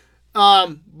cutter.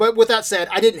 But with that said,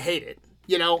 I didn't hate it.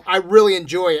 I really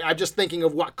enjoy it. I'm just thinking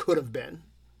of what could have been.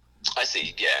 I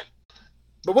see, yeah.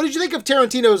 But what did you think of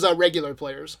Tarantino's regular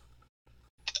players?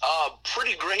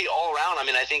 Pretty great all around. I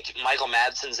mean, I think Michael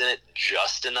Madsen's in it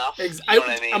just enough. You know what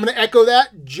I mean? I'm going to echo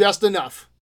that. Just enough.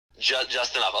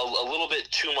 Just enough. A little bit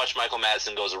too much. Michael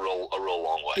Madsen goes a real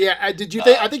long way. Yeah. Did you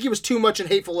think? I think he was too much in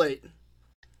Hateful Eight.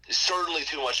 Certainly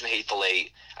too much in Hateful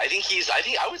Eight.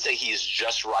 I would say he's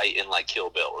just right in like Kill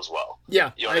Bill as well.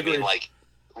 Yeah. You know what I mean? Like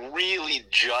really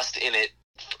just in it.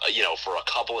 For a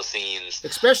couple of scenes.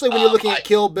 Especially when you're looking at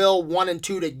Kill Bill 1 and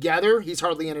 2 together, he's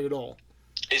hardly in it at all.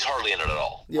 He's hardly in it at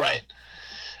all, right?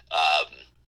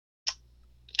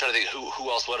 Trying to think who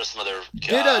else. What are some other?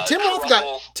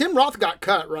 Tim Roth got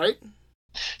cut, right?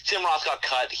 Tim Roth got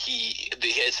cut.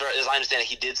 As I understand it,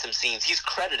 he did some scenes. He's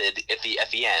credited at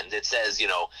the end. It says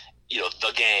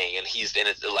the gang, and he's in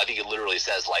it. I think it literally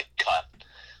says like cut,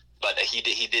 but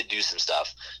he did do some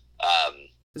stuff.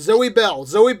 Zoe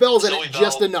Bell's in it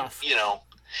just enough.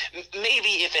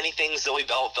 Maybe if anything, Zoe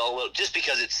Bell fell a little, just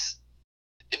because it's.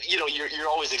 You're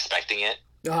always expecting it.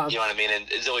 Uh-huh. You know what I mean? And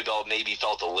Zoe Bell maybe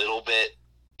felt a little bit,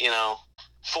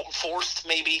 forced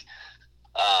maybe.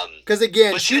 Because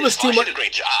again, she was too much. She did a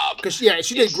great job. Because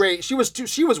she did great.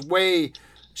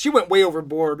 She went way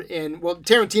overboard, and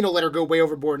Tarantino let her go way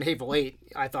overboard in Hateful Eight,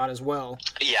 I thought as well.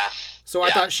 Yeah. So I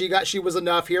thought she was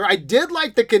enough here. I did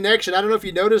like the connection. I don't know if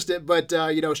you noticed it, but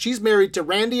she's married to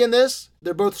Randy in this.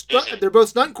 They're both stunt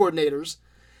coordinators.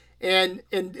 And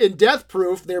in Death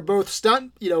Proof, they're both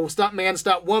stunt man,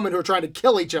 stunt woman who are trying to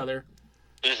kill each other.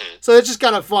 Mm-hmm. So it's just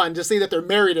kind of fun to see that they're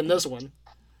married in this one.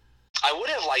 I would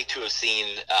have liked to have seen.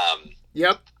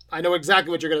 Yep, I know exactly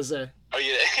what you're gonna say. Are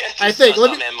you? I think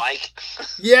Stuntman Mike.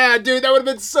 Yeah, dude, that would have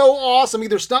been so awesome.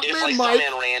 Either Stuntman Mike,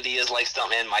 Stuntman Randy is like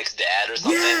Stuntman Mike's dad or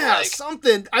something. Yeah,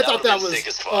 something. I thought that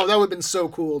was. Oh, that would have been so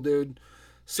cool, dude.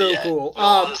 So cool.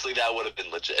 Honestly, that would have been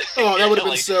legit. Oh, that would have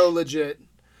been so legit.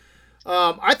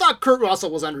 I thought Kurt Russell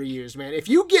was underused, man. If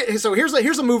you get here's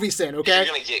a movie sin, okay?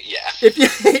 You're gonna get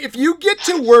If you get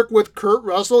to work with Kurt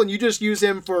Russell and you just use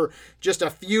him for just a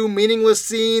few meaningless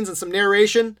scenes and some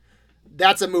narration,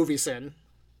 that's a movie sin.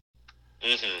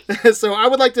 Mm-hmm. So I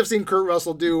would like to have seen Kurt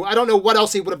Russell do. I don't know what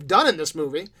else he would have done in this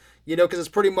movie, because it's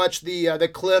pretty much the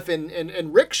Cliff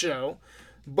and Rick show.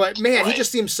 But man, he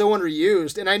just seems so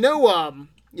underused. And I know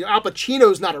Al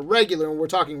Pacino's not a regular, and we're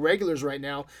talking regulars right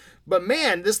now. But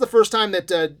man, this is the first time that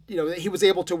that he was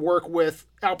able to work with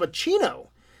Al Pacino,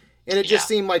 and it just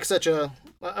seemed like such a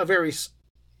very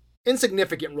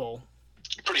insignificant role.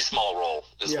 Pretty small role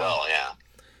as well, yeah.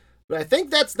 But I think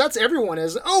that's everyone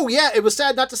is. Oh yeah, it was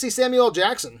sad not to see Samuel L.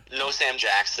 Jackson. No Sam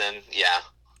Jackson, yeah.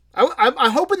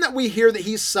 I'm hoping that we hear that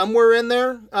he's somewhere in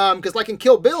there, because like in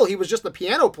Kill Bill, he was just the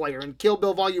piano player in Kill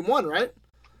Bill Volume 1, right?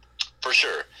 For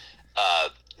sure.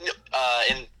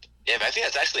 And I think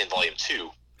that's actually in Volume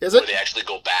 2. Is it? Where they actually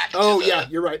go back. Oh, yeah,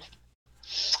 you're right.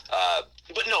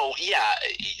 But no, yeah,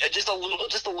 just a little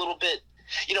bit,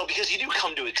 because you do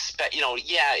come to expect,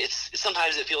 it's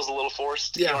sometimes it feels a little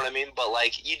forced, you know what I mean? But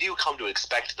like, you do come to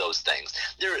expect those things.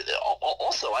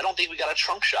 Also, I don't think we got a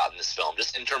trunk shot in this film,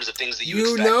 just in terms of things that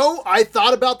you expect. I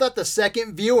thought about that the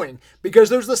second viewing,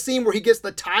 because there's the scene where he gets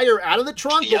the tire out of the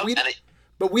trunk,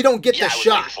 but we don't get the shot.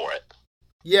 I was waiting for it.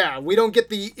 Yeah, we don't get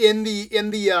the in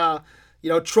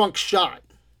the trunk shot.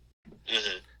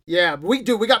 Mm-hmm. Yeah, we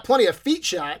got plenty of feet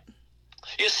shot.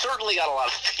 You certainly got a lot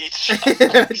of feet shot.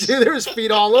 Dude, there's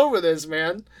feet all over this,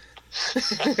 man.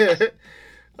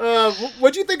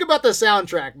 What'd you think about the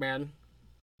soundtrack, man?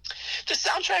 The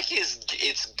soundtrack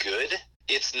it's good.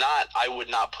 It's not. I would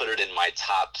not put it in my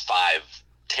top 5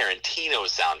 Tarantino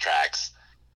soundtracks.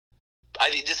 I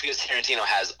think just because Tarantino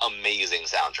has amazing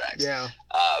soundtracks. Yeah.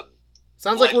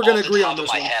 Sounds like we're going to agree on this one.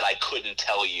 Off the top of my head, I couldn't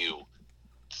tell you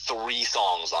 3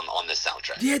 songs on this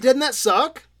soundtrack. Yeah, doesn't that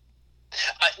suck?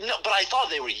 No, but I thought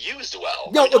they were used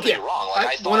well. No, don't get me wrong. Like,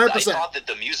 I 100%. thought that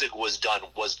the music was done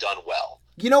well.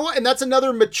 You know what? And that's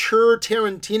another mature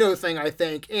Tarantino thing, I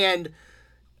think. And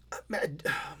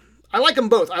I like them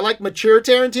both. I like mature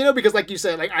Tarantino because, like you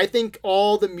said, like I think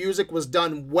all the music was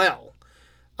done well,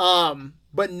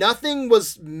 but nothing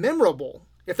was memorable,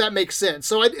 if that makes sense.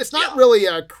 So it's not really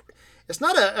it's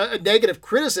not a negative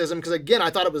criticism because, again, I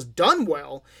thought it was done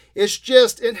well. It's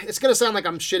just, it's going to sound like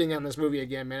I'm shitting on this movie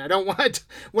again, man. I don't want,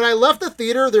 when I left the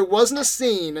theater, there wasn't a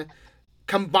scene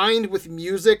combined with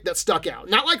music that stuck out.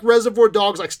 Not like Reservoir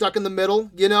Dogs, like stuck in the middle,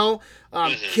 you know?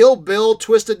 Kill Bill,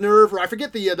 Twisted Nerve, or I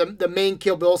forget the main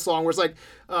Kill Bill song where it's like,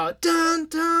 dun,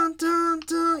 dun, dun,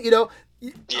 dun, you know?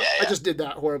 Yeah. I just did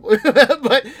that horribly.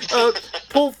 But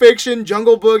Pulp Fiction,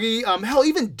 Jungle Boogie, hell,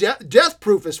 even Death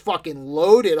Proof is fucking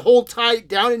loaded. Hold Tight,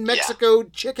 Down in Mexico,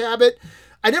 Chick Habit.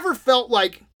 I never felt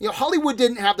like, you know, Hollywood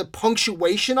didn't have the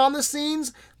punctuation on the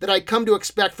scenes that I come to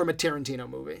expect from a Tarantino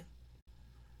movie.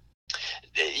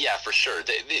 Yeah, for sure.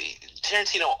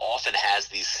 Tarantino often has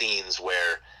these scenes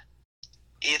where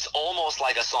it's almost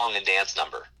like a song and dance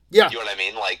number. Yeah. You know what I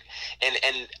mean? Like, and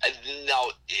now,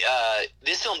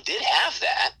 this film did have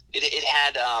that. It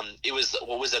had, it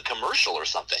was a commercial or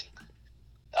something.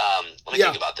 Let me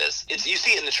think about this. You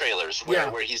see it in the trailers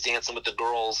where he's dancing with the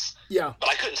girls. Yeah. But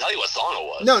I couldn't tell you what song it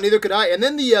was. No, neither could I. And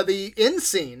then the end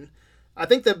scene, I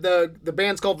think the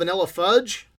band's called Vanilla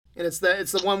Fudge, and it's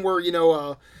the one where, you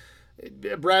know,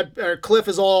 Cliff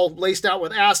is all laced out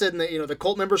with acid, and the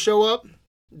cult members show up.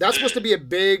 That's supposed to be a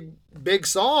big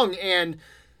song, and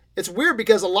it's weird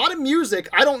because a lot of music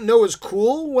I don't know is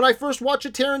cool when I first watch a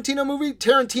Tarantino movie.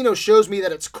 Tarantino shows me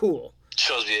that it's cool.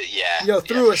 Shows me, yeah. You know,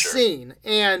 through a scene,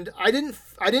 and I didn't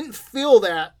feel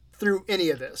that through any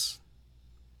of this.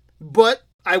 But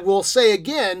I will say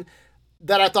again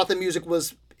that I thought the music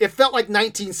it felt like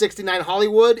 1969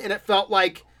 Hollywood, and it felt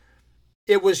like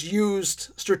it was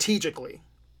used strategically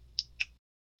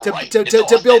to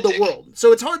build the world.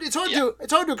 So it's hard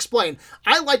to explain.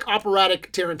 I like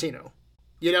operatic Tarantino,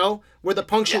 you know, where the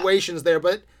punctuation's there,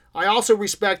 but I also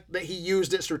respect that he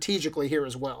used it strategically here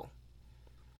as well.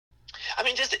 I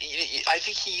mean, I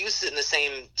think he used it in the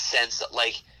same sense that,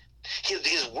 like,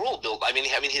 his world build. I mean,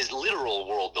 his literal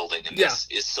world building in this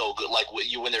is so good. Like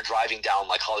when they're driving down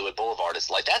like Hollywood Boulevard, it's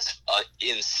like that's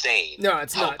insane. No,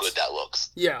 it's how nuts. Good that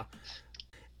looks. Yeah,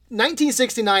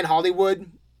 1969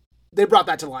 Hollywood, they brought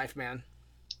that to life, man.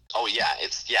 Oh yeah,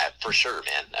 for sure,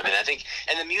 man. I mean, I think,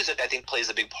 and the music I think plays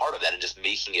a big part of that and just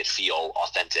making it feel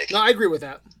authentic. No, I agree with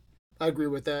that.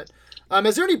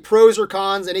 Is there any pros or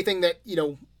cons? Anything that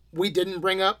we didn't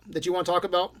bring up that you want to talk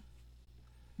about?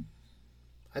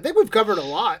 I think we've covered a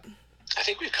lot.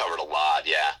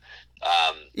 Yeah.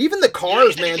 Even the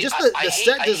cars, man. Just the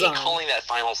set design. I hate calling that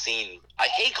final scene. I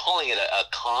hate calling it a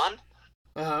con.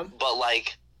 But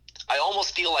like, I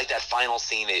almost feel like that final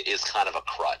scene is kind of a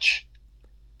crutch.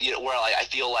 You know, where I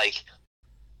feel like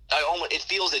it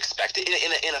feels expected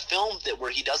in a film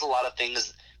where he does a lot of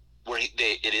things where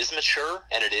it is mature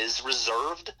and it is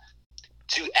reserved.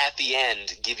 To at the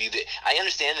end give you I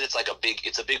understand that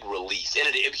it's a big release,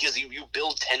 and because you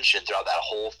build tension throughout that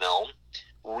whole film,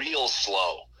 real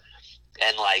slow,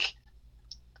 and like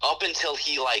up until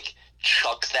he like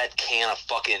chucks that can of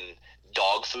fucking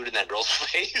dog food in that girl's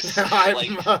face, like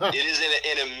it is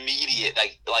an immediate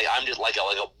like I'm just like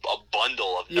a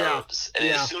bundle of nerves, and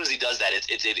as soon as he does that,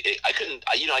 I couldn't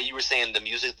you were saying the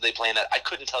music that they play in that I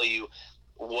couldn't tell you.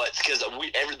 What? Because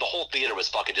the whole theater was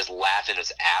fucking just laughing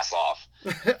its ass off.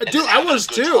 Dude, I was a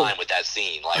good too. Time with that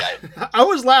scene, like I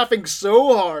was laughing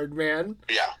so hard, man.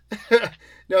 Yeah.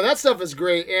 No, that stuff is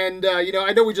great, and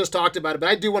I know we just talked about it, but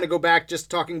I do want to go back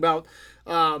just talking about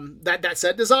that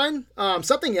set design.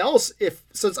 Something else,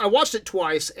 since I watched it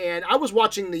twice, and I was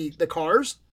watching the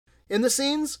cars in the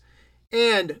scenes.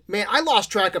 And, man, I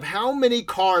lost track of how many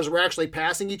cars were actually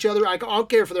passing each other. I don't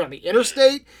care if they're on the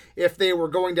interstate, if they were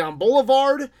going down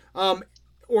Boulevard, or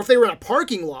if they were in a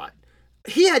parking lot.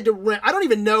 He had to rent, I don't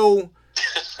even know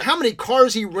how many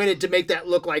cars he rented to make that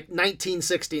look like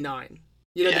 1969.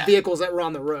 The vehicles that were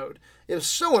on the road. It was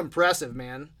so impressive,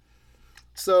 man.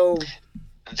 So...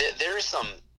 There's some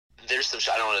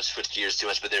I don't want to switch gears too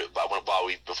much, but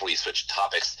before we switch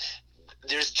topics...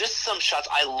 There's just some shots.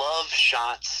 I love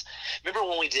shots. Remember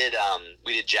when we did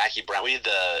Jackie Brown? We did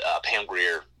the Pam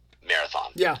Grier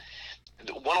marathon. Yeah.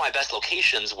 One of my best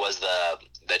locations was the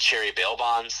Cherry Bail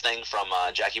Bonds thing from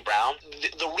Jackie Brown.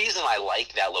 The reason I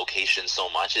like that location so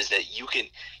much is that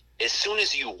as soon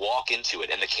as you walk into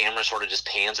it and the camera sort of just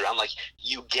pans around, like,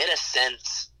 you get a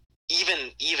sense, even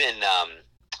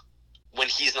when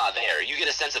he's not there, you get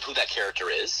a sense of who that character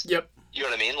is. Yep. You know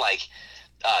what I mean? Like,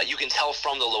 you can tell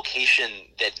from the location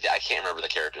that I can't remember the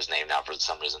character's name now for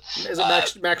some reason. Is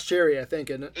it Max Cherry, I think,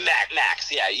 isn't it?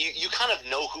 Max, yeah. You kind of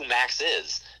know who Max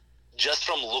is just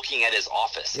from looking at his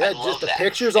office. Yeah, I love just the that.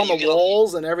 pictures on the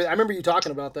walls and everything. I remember you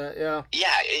talking about that. Yeah. Yeah,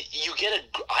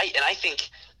 I think,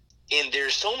 and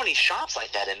there's so many shots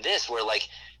like that in this where, like,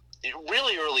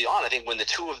 really early on, I think when the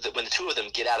two of them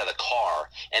get out of the car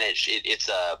and it's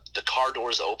the car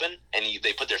doors open and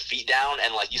they put their feet down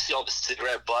and, like, you see all the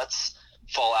cigarette butts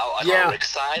fall out, like, on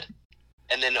Rick's side,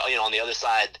 and then, you know, on the other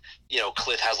side, you know,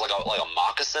 Cliff has like a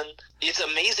moccasin. It's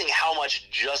amazing how much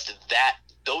just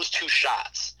those two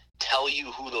shots tell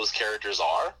you who those characters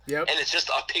are. Yep. And it's just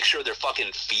a picture of their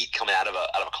fucking feet coming out of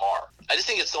a car. I just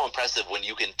think it's so impressive when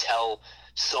you can tell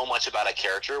so much about a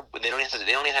character when they don't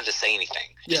even have to say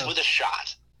anything. Just with a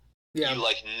shot. Yeah. You,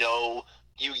 like, know,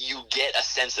 you get a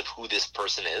sense of who this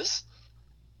person is.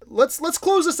 Let's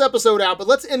close this episode out, but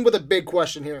let's end with a big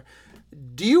question here.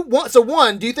 Do you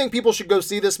think people should go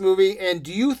see this movie, and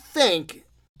do you think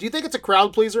it's a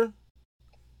crowd pleaser?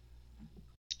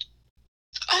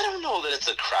 I don't know that it's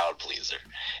a crowd pleaser.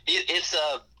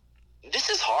 This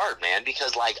is hard, man,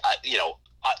 because, like,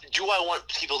 do I want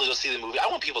people to go see the movie? I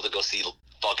want people to go see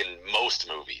fucking most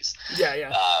movies.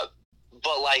 Yeah.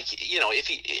 But, like, you know,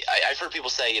 I've heard people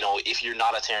say, you know, if you're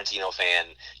not a Tarantino fan,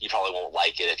 you probably won't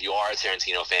like it. If you are a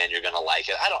Tarantino fan, you're gonna like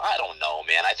it. I don't know,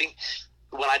 man. I think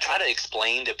when I try to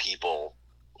explain to people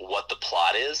what the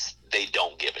plot is, they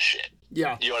don't give a shit.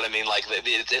 Yeah. You know what I mean? Like,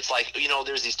 it's like, you know,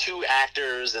 there's these two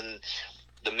actors and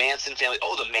the Manson family.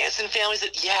 Oh, the Manson family's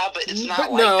it? Yeah, but it's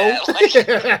not that. Like,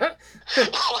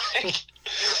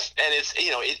 and it's,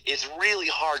 you know, it's really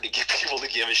hard to get people to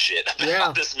give a shit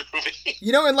about this movie.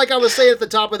 You know, and like I was saying at the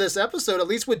top of this episode, at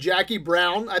least with Jackie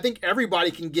Brown, I think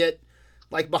everybody can get,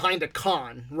 like, behind a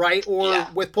con, right? Or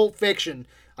with Pulp Fiction,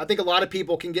 I think a lot of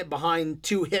people can get behind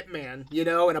two hitmen, you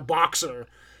know, and a boxer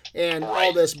and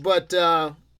all this. But,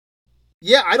 I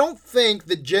don't think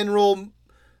the general,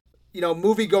 you know,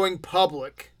 movie-going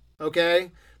public,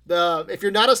 okay, if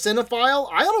you're not a cinephile,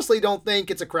 I honestly don't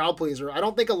think it's a crowd pleaser. I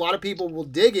don't think a lot of people will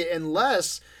dig it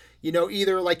unless, you know,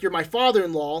 either like you're my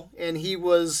father-in-law and he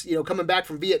was, you know, coming back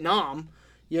from Vietnam,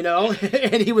 you know,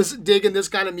 and he was digging this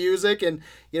kind of music and,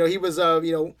 you know, he was,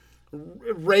 you know,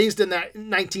 raised in that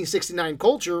 1969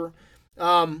 culture.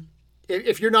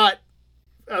 If you're not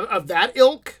of that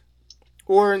ilk,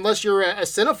 or unless you're a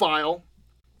cinephile,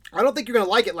 I don't think you're going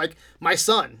to like it. Like my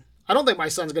son. I don't think my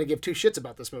son's going to give two shits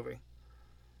about this movie.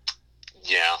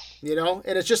 Yeah. You know,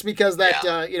 and it's just because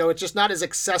that, you know, it's just not as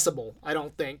accessible, I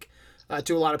don't think,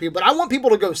 to a lot of people. But I want people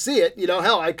to go see it. You know,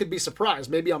 hell, I could be surprised.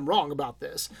 Maybe I'm wrong about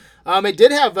this. It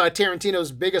did have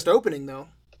Tarantino's biggest opening, though.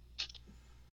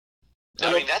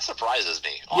 I mean, that surprises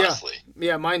me, honestly.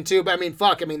 Yeah, mine too. But I mean,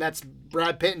 fuck. I mean, that's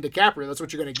Brad Pitt and DiCaprio. That's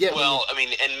what you're going to get. Well, I mean,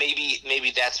 and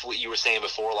maybe that's what you were saying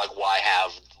before. Like, why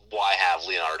have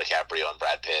Leonardo DiCaprio and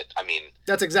Brad Pitt? I mean,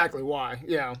 that's exactly why.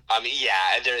 Yeah. I mean,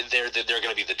 yeah, they're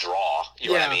going to be the draw. You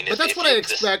know what I mean? But that's what I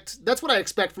expect. That's what I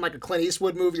expect from like a Clint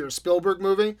Eastwood movie or a Spielberg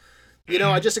movie. You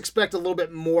know, I just expect a little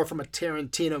bit more from a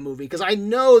Tarantino movie because I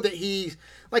know that he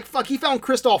found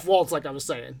Christoph Waltz, like I was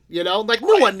saying. You know, like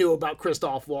no one knew about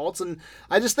Christoph Waltz, and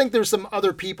I just think there's some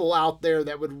other people out there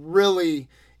that would really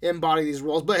embody these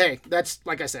roles. But hey, that's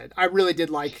like I said, I really did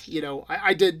like, you know,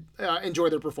 I did enjoy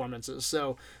their performances,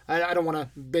 so I don't want to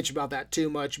bitch about that too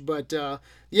much. But I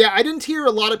didn't hear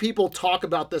a lot of people talk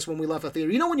about this when we left the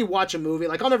theater. You know, when you watch a movie,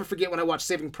 like I'll never forget when I watched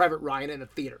Saving Private Ryan in a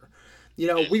theater. You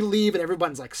know, we leave and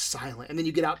everyone's like silent, and then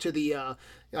you get out to the,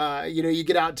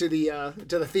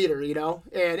 to the theater, you know,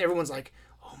 and everyone's like,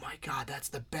 "Oh my God, that's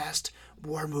the best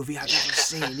war movie I've ever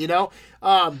seen." You know,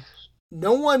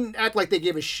 no one act like they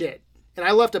gave a shit. And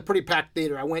I left a pretty packed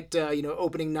theater. I went,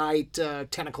 opening night,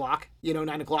 10 o'clock,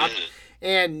 9 o'clock,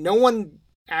 and no one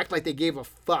act like they gave a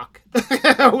fuck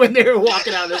when they were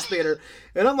walking out of this theater.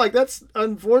 And I'm like, that's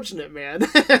unfortunate, man.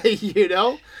 You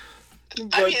know.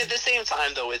 But, I mean, at the same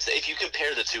time, though, it's if you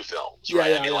compare the two films,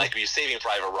 right? I mean, like, you're Saving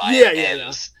Private Ryan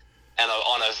ends and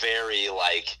on a very,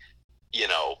 like,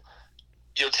 tell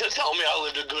me I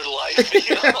lived a good life.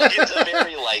 You know, like, it's a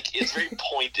very, like, it's very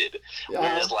pointed.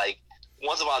 Whereas, like,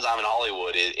 Once Upon a Time in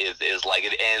Hollywood is like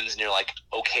it ends and you're like,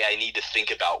 okay, I need to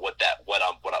think about I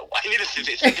need to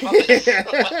think about this. So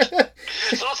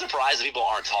I'm not surprised that people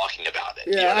aren't talking about it.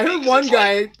 Yeah, you know I heard one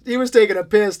guy, like, he was taking a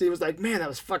piss. And he was like, man, that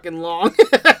was fucking long.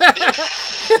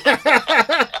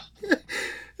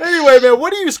 Anyway, man,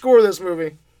 what do you score this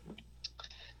movie?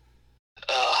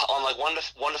 On like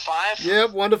one to five?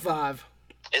 Yep, 1 to 5.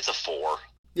 It's a 4.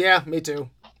 Yeah, me too.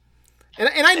 And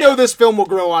I know this film will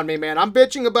grow on me, man. I'm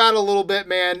bitching about it a little bit,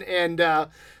 man. And,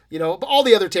 all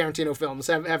the other Tarantino films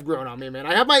have grown on me, man.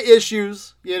 I have my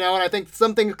issues, and I think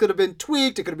some things could have been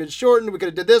tweaked. It could have been shortened. We could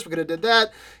have did this. We could have did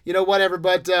that. Whatever.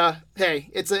 But, hey,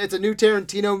 it's a new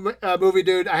Tarantino movie,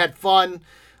 dude. I had fun.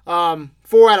 4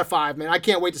 out of 5, man. I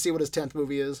can't wait to see what his 10th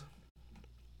movie is.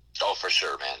 Oh, for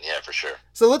sure, man. Yeah, for sure.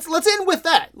 So let's end with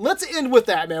that. Let's end with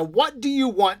that, man. What do you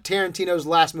want Tarantino's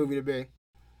last movie to be?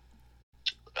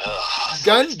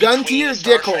 Gun to your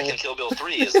dick hole. And Kill Bill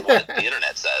 3 is what the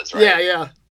internet says, right? Yeah.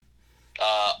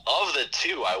 Of the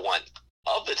two, I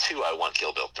want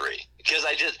Kill Bill 3 because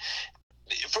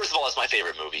first of all, it's my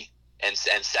favorite movie, and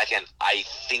second, I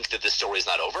think that the story is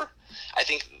not over. I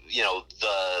think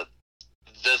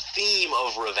the theme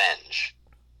of revenge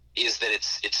is that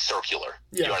it's circular.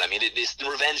 Yeah. You know what I mean?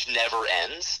 Revenge never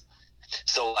ends.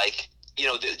 So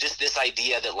just this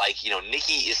idea that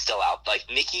Nikki is still out. Like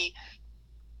Nikki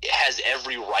has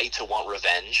every right to want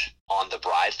revenge on the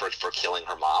bride for killing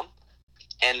her mom,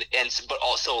 but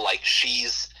also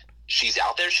she's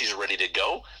out there, she's ready to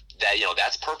go. That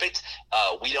that's perfect.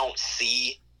 We don't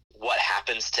see what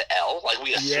happens to Elle.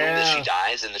 We assume that she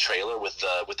dies in the trailer with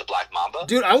the Black Mamba.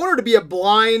 Dude, I want her to be a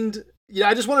blind.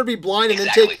 I just want her to be blind and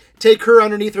then take her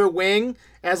underneath her wing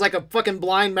as a fucking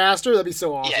blind master. That'd be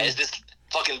so awesome. Yeah, as this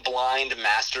fucking blind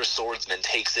master swordsman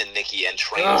takes in Nikki and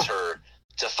trains her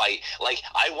to fight.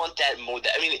 I want that more.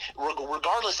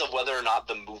 Regardless of whether or not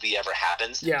the movie ever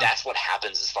happens, that's what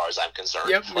happens as far as I'm concerned.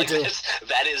 Yep, me too.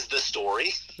 That is the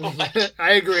story.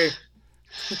 I agree.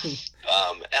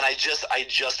 And I just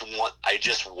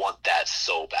want that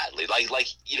so badly.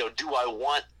 Do I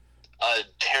want a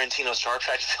Tarantino Star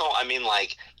Trek film? I mean, I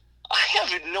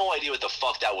have no idea what the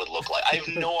fuck that would look like. I have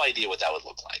no idea what that would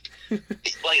look like.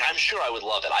 I'm sure I would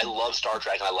love it. I love Star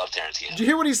Trek and I love Tarantino. Did you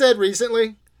hear what he said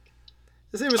recently?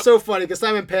 It was so funny because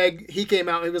Simon Pegg, he came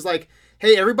out and he was like,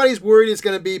 hey, everybody's worried it's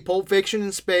going to be Pulp Fiction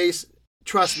in space.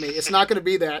 Trust me, it's not going to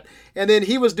be that. And then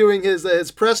he was doing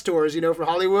his press tours, for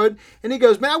Hollywood. And he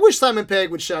goes, man, I wish Simon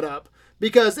Pegg would shut up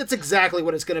because it's exactly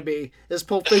what it's going to be. Is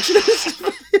Pulp Fiction in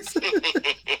space.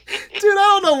 Dude,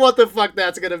 I don't know what the fuck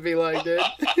that's going to be like, dude.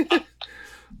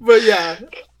 But yeah.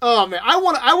 Oh, man.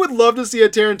 I would love to see a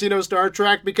Tarantino Star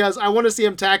Trek because I want to see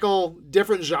him tackle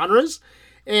different genres.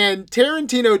 And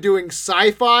Tarantino doing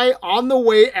sci-fi on the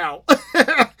way out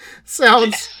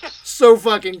sounds so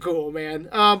fucking cool, man.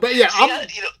 But yeah, go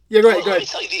ahead. Let me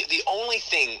tell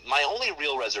you, my only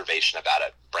real reservation about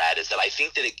it, Brad, is that I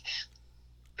think that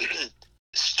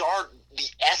the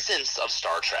essence of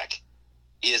Star Trek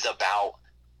is about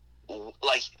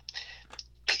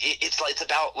it's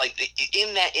about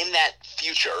in that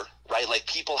future, right?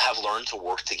 People have learned to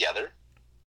work together.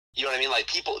 You know what I mean?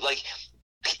 People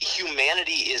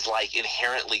humanity is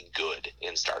inherently good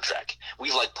in Star Trek.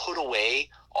 We've put away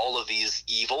all of these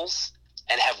evils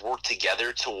and have worked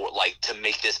together to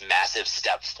make this massive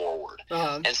step forward.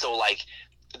 Uh-huh. And so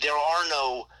there are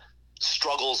no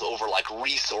struggles over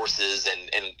resources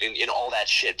and all that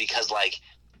shit because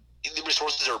the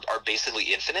resources are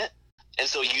basically infinite. And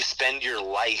so you spend your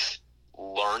life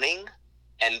learning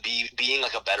and being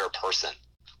a better person.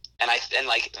 And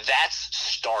that's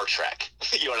Star Trek.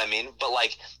 You know what I mean? But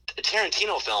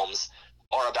Tarantino films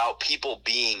are about people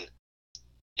being.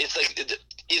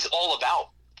 It's all about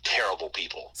terrible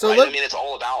people. So right? It's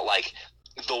all about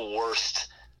the worst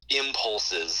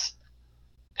impulses,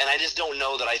 and I just don't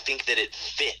know that I think that it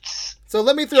fits. So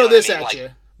let me throw this at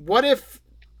you. What if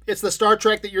it's the Star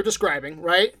Trek that you're describing,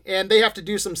 right? And they have to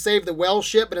do some Save the Whale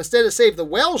shit, but instead of Save the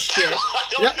Whale shit...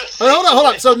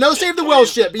 Hold on. So no Save the Whale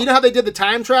shit, but you know how they did the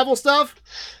time travel stuff?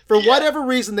 For whatever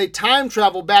reason, they time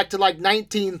travel back to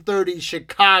 1930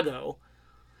 Chicago.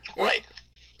 Right.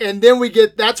 And then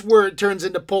that's where it turns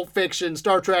into Pulp Fiction,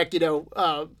 Star Trek,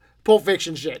 Pulp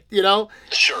Fiction shit,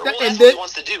 Sure. Well, that's what he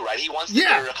wants to do, right? He wants to do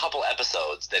a couple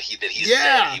episodes that he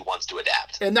said he wants to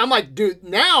adapt. And I'm like, dude,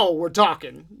 now we're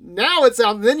talking. Now it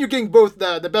sounds. Then you're getting both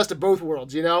the best of both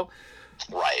worlds,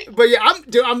 Right. But yeah,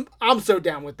 I'm so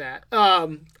down with that.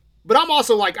 But I'm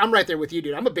also I'm right there with you,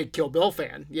 dude. I'm a big Kill Bill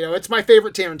fan. It's my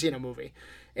favorite Tarantino movie.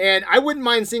 And I wouldn't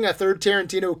mind seeing a third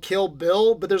Tarantino Kill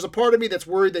Bill, but there's a part of me that's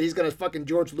worried that he's going to fucking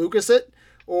George Lucas it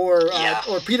or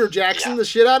Peter Jackson the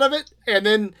shit out of it, and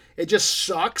then it just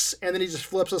sucks, and then he just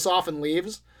flips us off and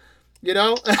leaves.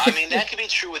 That could be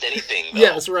true with anything, though.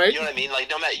 Yes, right? You know what I mean?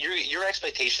 No matter your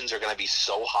expectations are going to be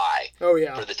so high. Oh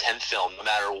yeah. For the 10th film, no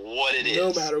matter what it is.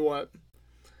 No matter what.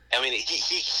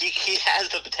 He has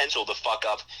the potential to fuck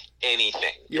up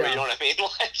anything. Yeah. You know what I mean?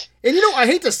 And I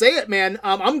hate to say it, man.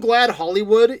 I'm glad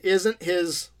Hollywood isn't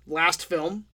his last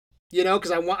film, you know,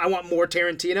 because I want more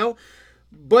Tarantino.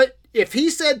 But if he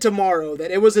said tomorrow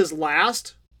that it was his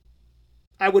last,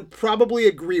 I would probably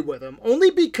agree with him.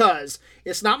 Only because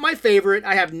it's not my favorite.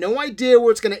 I have no idea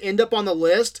where it's going to end up on the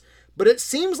list, but it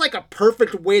seems like a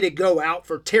perfect way to go out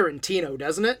for Tarantino,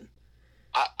 doesn't it?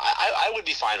 I would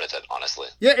be fine with it, honestly.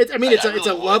 Yeah, it's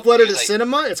a love letter to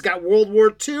cinema. It's got World War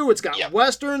II. It's got Yep.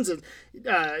 westerns and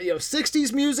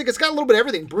 60s music. It's got a little bit of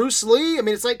everything. Bruce Lee. I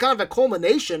mean, it's like kind of a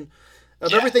culmination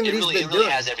of everything that he's been doing. It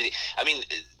really has everything. I mean,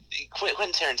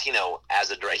 Quentin Tarantino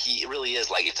as a director, he really is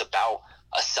like, it's about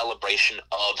a celebration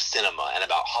of cinema and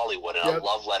about Hollywood and a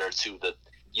love letter to the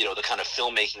the kind of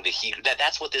filmmaking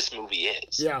that's what this movie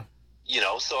is. Yeah.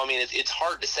 So I mean, it's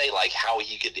hard to say like how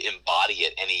he could embody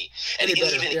it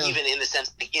even in the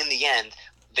sense, in the end,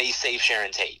 they save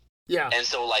Sharon Tate. Yeah. And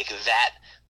so like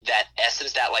that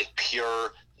essence, that like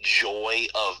pure joy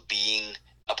of being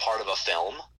a part of a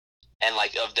film, and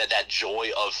like of that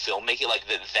joy of filmmaking, like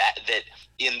that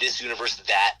in this universe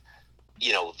that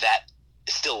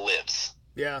still lives.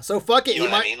 Yeah. So fuck it. You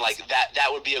know what I mean? Like that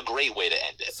would be a great way to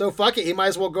end it. So fuck it. He might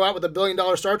as well go out with $1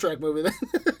 billion Star Trek movie then.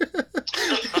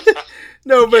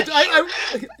 No, but I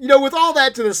with all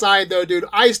that to the side though, dude,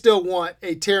 I still want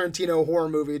a Tarantino horror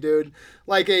movie, dude.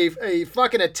 Like a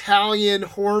fucking Italian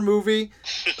horror movie,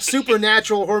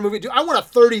 supernatural horror movie. Dude, I want a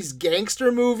 30s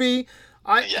gangster movie.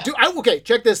 Okay,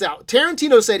 check this out.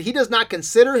 Tarantino said he does not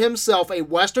consider himself a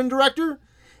Western director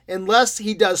unless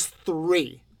he does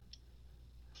 3.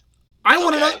 I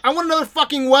want another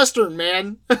fucking Western,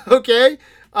 man. Okay?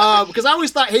 Because I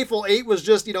always thought Hateful Eight was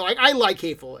just, I like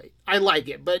Hateful Eight. I like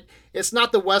it, but it's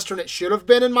not the Western it should have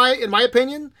been in my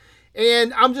opinion.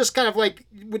 And I'm just kind of like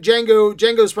with Django.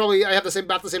 Django's probably, I have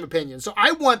about the same opinion. So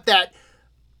I want that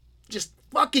just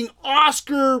fucking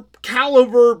Oscar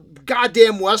caliber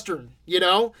goddamn Western,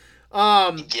 Yeah,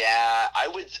 I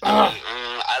would.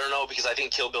 I don't know, because I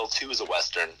think Kill Bill 2 is a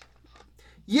Western.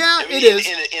 Yeah, I mean, it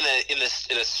is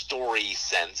in a story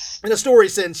sense. In a story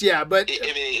sense, yeah, but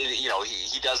I mean,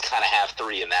 he does kind of have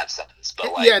 3 in that sense,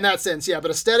 but like, yeah, in that sense, yeah,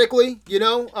 but aesthetically,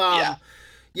 I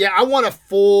want a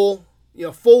full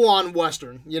on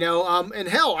Western, and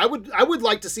hell, I would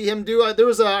like to see him do. There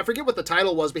was I forget what the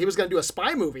title was, but he was going to do a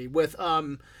spy movie with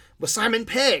Simon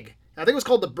Pegg. I think it was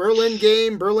called The Berlin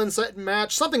Game, Berlin Set and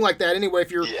Match, something like that. Anyway,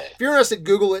 if you're interested,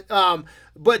 Google it.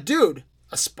 But dude,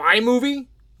 a spy movie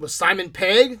with Simon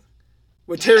Pegg,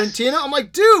 with Tarantino. I'm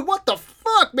like, dude, what the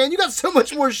fuck, man? You got so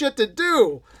much more shit to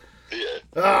do. Yeah.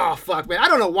 Oh, fuck, man. I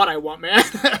don't know what I want, man.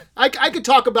 I could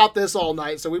talk about this all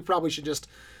night, so we probably should just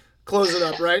close it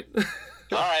up, right?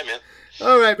 All right, man.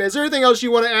 All right, man. Is there anything else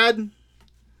you want to add?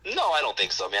 No, I don't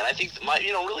think so, man. I think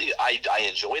really, I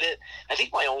enjoyed it. I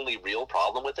think my only real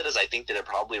problem with it is I think that it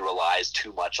probably relies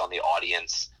too much on the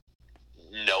audience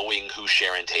knowing who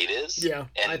Sharon Tate is. Yeah,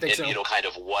 I think so. Kind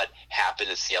of what happened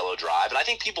at Cielo Drive. And I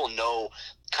think people know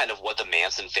kind of what the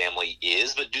Manson family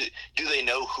is, but do they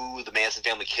know who the Manson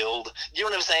family killed? You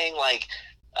know what I'm saying? Like,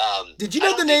 did you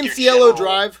know the name Cielo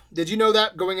Drive? Did you know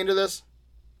that going into this?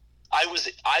 I was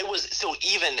so,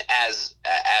 even as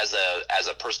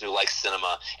a person who likes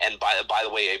cinema, and by the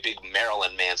way, a big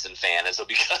Marilyn Manson fan, and so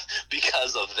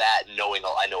because of that,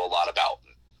 I know a lot about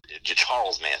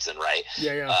Charles Manson, right?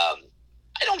 Yeah.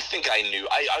 I don't think I knew.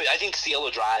 I think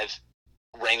Cielo Drive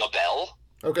rang a bell.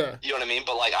 Okay. You know what I mean?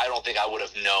 But like, I don't think I would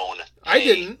have known. I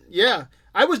didn't. Yeah.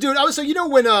 I was so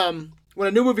when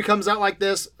a new movie comes out like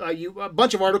this, a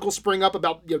bunch of articles spring up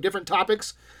about different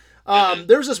topics.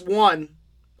 There's this one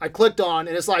I clicked on,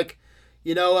 and it's like,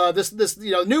 this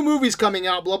new movie's coming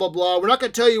out, blah blah blah. We're not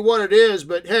gonna tell you what it is,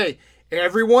 but hey,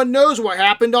 everyone knows what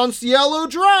happened on Cielo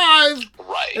Drive.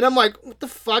 Right. And I'm like, what the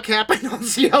fuck happened on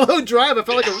Cielo Drive? I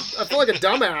feel like a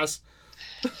dumbass.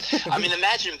 I mean,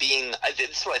 imagine being,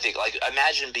 that's what I think, like,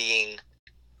 imagine being,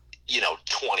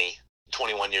 20,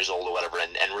 21 years old or whatever,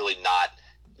 and really not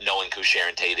knowing who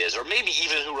Sharon Tate is, or maybe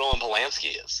even who Roman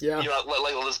Polanski is. Yeah.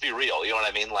 Like, let's be real, you know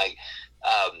what I mean? Like,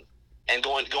 and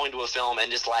going to a film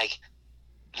and just like,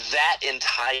 that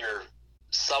entire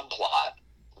subplot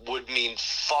would mean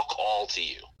fuck all to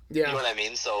you. Yeah. You know what I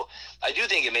mean? So I do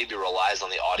think it maybe relies on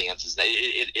the audiences.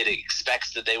 It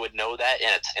expects that they would know that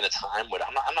in a time when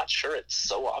I'm not sure it's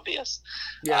so obvious.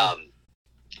 Yeah.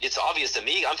 It's obvious to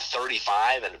me. I'm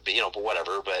 35 and but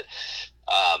whatever. But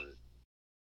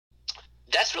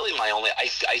that's really my only.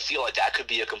 I feel like that could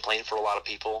be a complaint for a lot of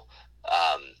people.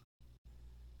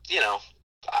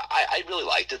 I really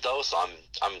liked it though, so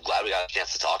I'm glad we got a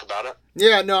chance to talk about it.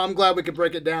 Yeah, no, I'm glad we could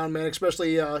break it down, man.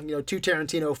 Especially two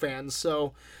Tarantino fans.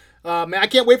 So, man, I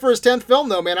can't wait for his 10th film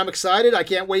though, man. I'm excited. I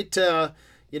can't wait to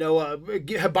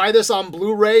buy this on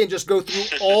Blu-ray and just go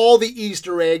through all the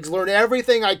Easter eggs, learn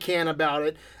everything I can about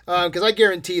it, because I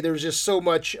guarantee there's just so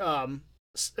much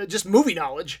just movie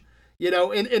knowledge,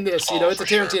 in this. It's a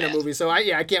Tarantino movie, so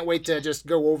I can't wait to just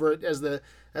go over it as the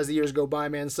years go by,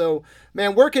 man. So,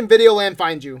 man, where can Videoland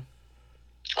find you?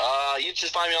 You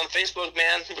just find me on Facebook,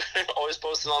 man. Always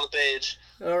posting on the page.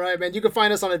 All right, man. You can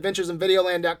find us on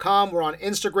adventuresinvideoland.com. We're on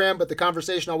Instagram, but the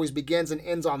conversation always begins and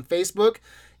ends on Facebook.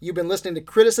 You've been listening to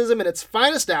Criticism in its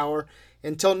finest hour.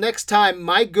 Until next time,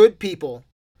 my good people,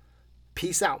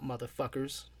 peace out,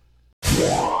 motherfuckers.